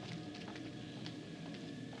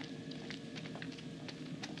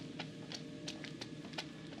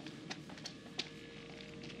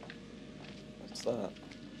 What's that?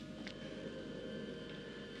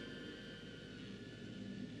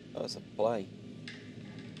 Oh, it's a play.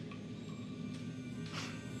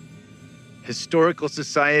 Historical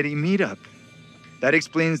Society meetup. That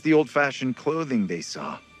explains the old-fashioned clothing they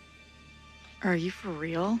saw. Are you for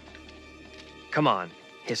real? Come on.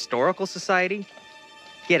 Historical Society?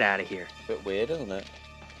 Get out of here. Bit weird, isn't it?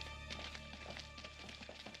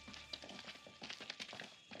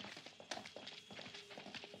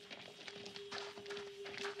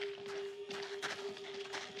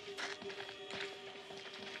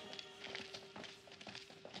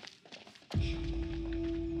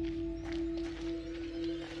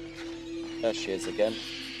 There she is again.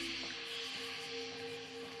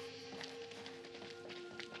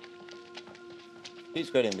 She's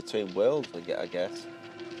going in between worlds, I guess.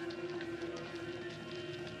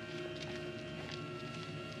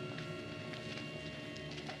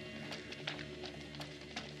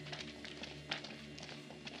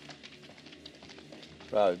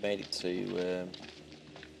 Right, we made it to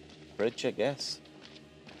bridge, I guess.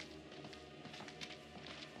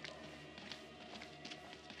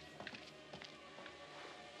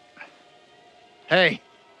 Hey,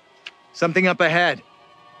 something up ahead.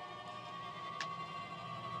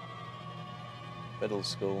 Middle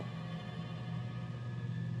school.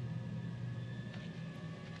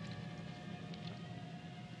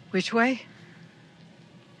 Which way?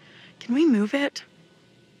 Can we move it?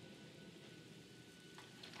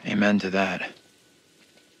 Amen to that.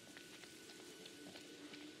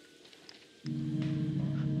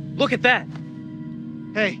 Look at that!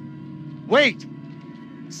 Hey, wait!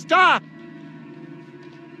 Stop!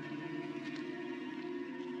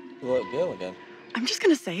 The little girl again. I'm just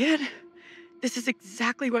gonna say it. This is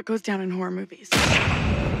exactly what goes down in horror movies.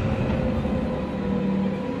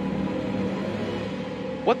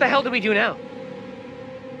 What the hell do we do now?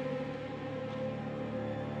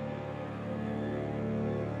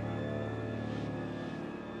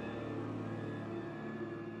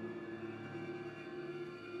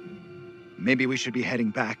 Maybe we should be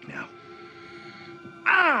heading back now.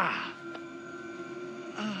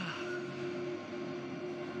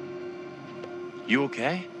 You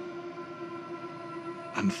okay?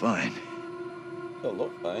 I'm fine. Don't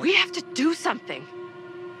look fine. We have to do something.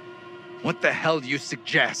 What the hell do you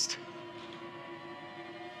suggest?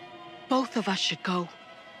 Both of us should go.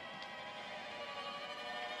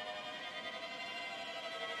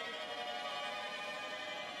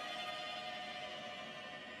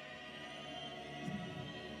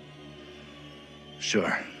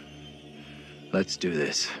 Sure. Let's do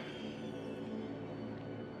this.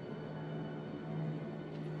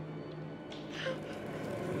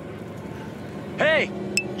 Hey!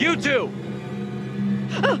 You two!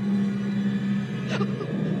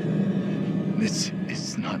 This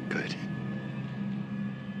is not good.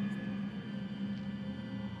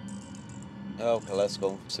 Okay, let's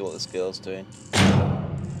go see what this girl's doing.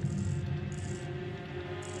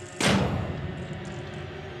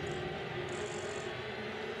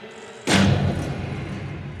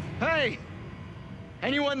 Hey!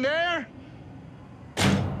 Anyone there?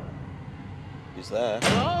 Who's there?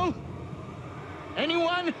 Hello?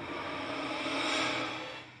 Anyone?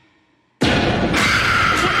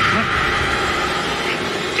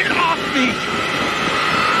 Get off me!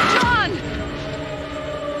 John!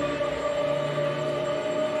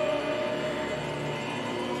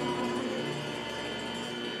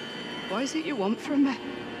 What is it you want from me?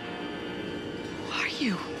 Who are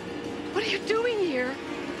you? What are you doing here?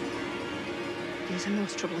 These are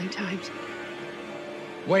most troubling times.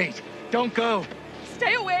 Wait, don't go.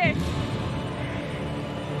 Stay away!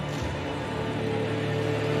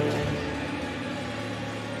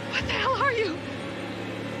 What the hell are you?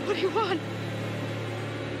 What do you want?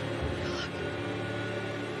 Look.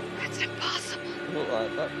 That's impossible. You look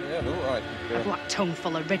like that. Yeah, you look like A black tongue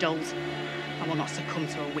full of riddles. I will not succumb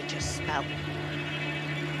to a witch's spell.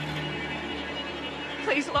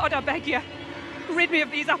 Please, Lord, I beg you. Rid me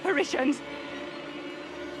of these apparitions.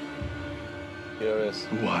 Curious.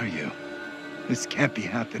 Who are you? This can't be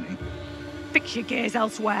happening. Fix your gaze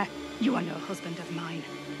elsewhere. You are no husband of mine.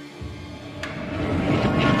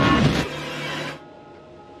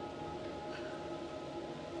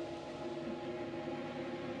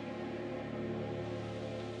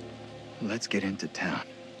 Let's get into town.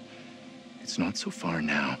 It's not so far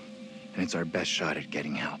now, and it's our best shot at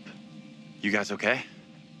getting help. You guys okay?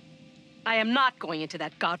 I am not going into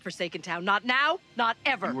that godforsaken town. Not now, not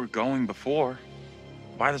ever. You were going before.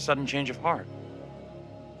 Why the sudden change of heart?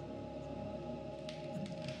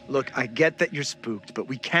 Look, I get that you're spooked, but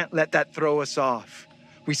we can't let that throw us off.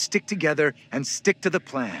 We stick together and stick to the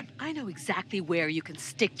plan. I know exactly where you can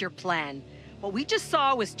stick your plan. What we just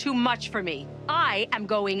saw was too much for me. I am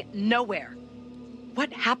going nowhere.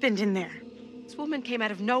 What happened in there? This woman came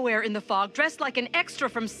out of nowhere in the fog, dressed like an extra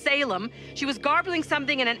from Salem. She was garbling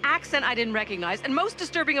something in an accent I didn't recognize, and most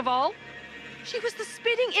disturbing of all, she was the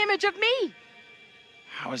spitting image of me.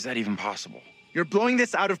 How is that even possible? You're blowing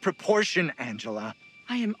this out of proportion, Angela.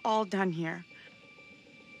 I am all done here.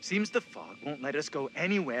 Seems the fog won't let us go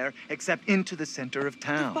anywhere except into the center of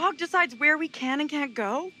town. The fog decides where we can and can't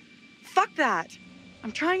go? Fuck that.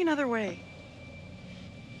 I'm trying another way.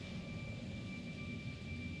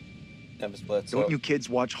 Never split Don't up. you kids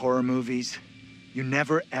watch horror movies? You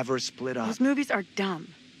never ever split up. Those movies are dumb.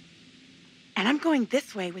 And I'm going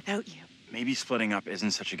this way without you. Maybe splitting up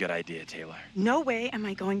isn't such a good idea, Taylor. No way am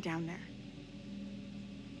I going down there.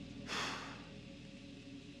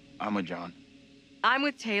 I'm with John. I'm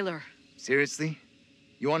with Taylor. Seriously?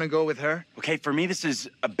 You want to go with her? Okay, for me, this is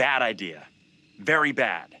a bad idea. Very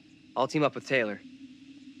bad. I'll team up with Taylor.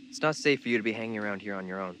 It's not safe for you to be hanging around here on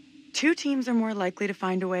your own. Two teams are more likely to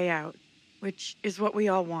find a way out, which is what we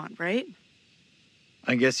all want, right?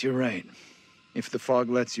 I guess you're right. If the fog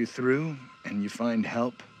lets you through and you find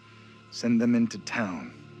help, send them into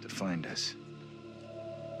town to find us.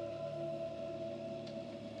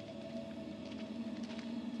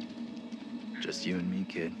 Just you and me,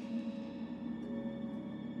 kid.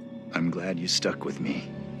 I'm glad you stuck with me.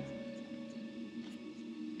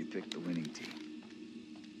 You picked the winning team.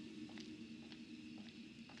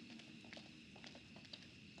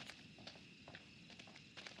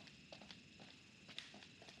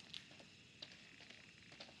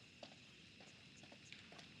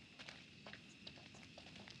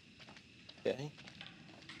 Okay.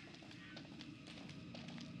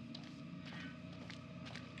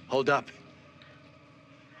 Hold up.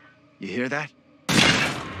 You hear that? What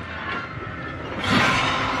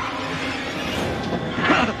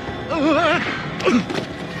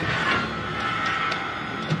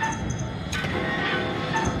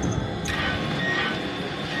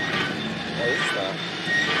is that?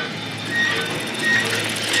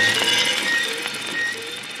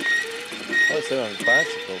 Oh, it's on a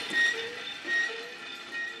bicycle.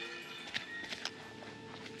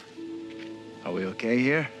 Are we okay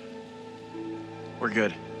here? We're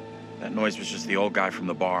good. That noise was just the old guy from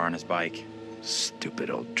the bar on his bike. Stupid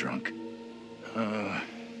old drunk.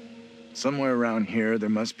 Somewhere around here, there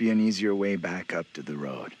must be an easier way back up to the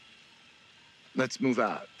road. Let's move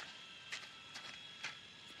out.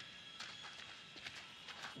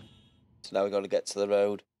 So now we got to get to the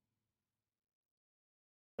road.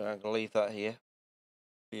 Right, I'm gonna leave that here.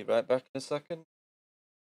 Be right back in a second.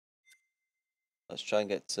 Let's try and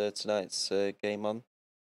get tonight's game on.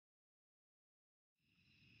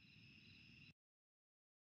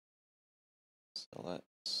 So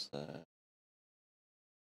let's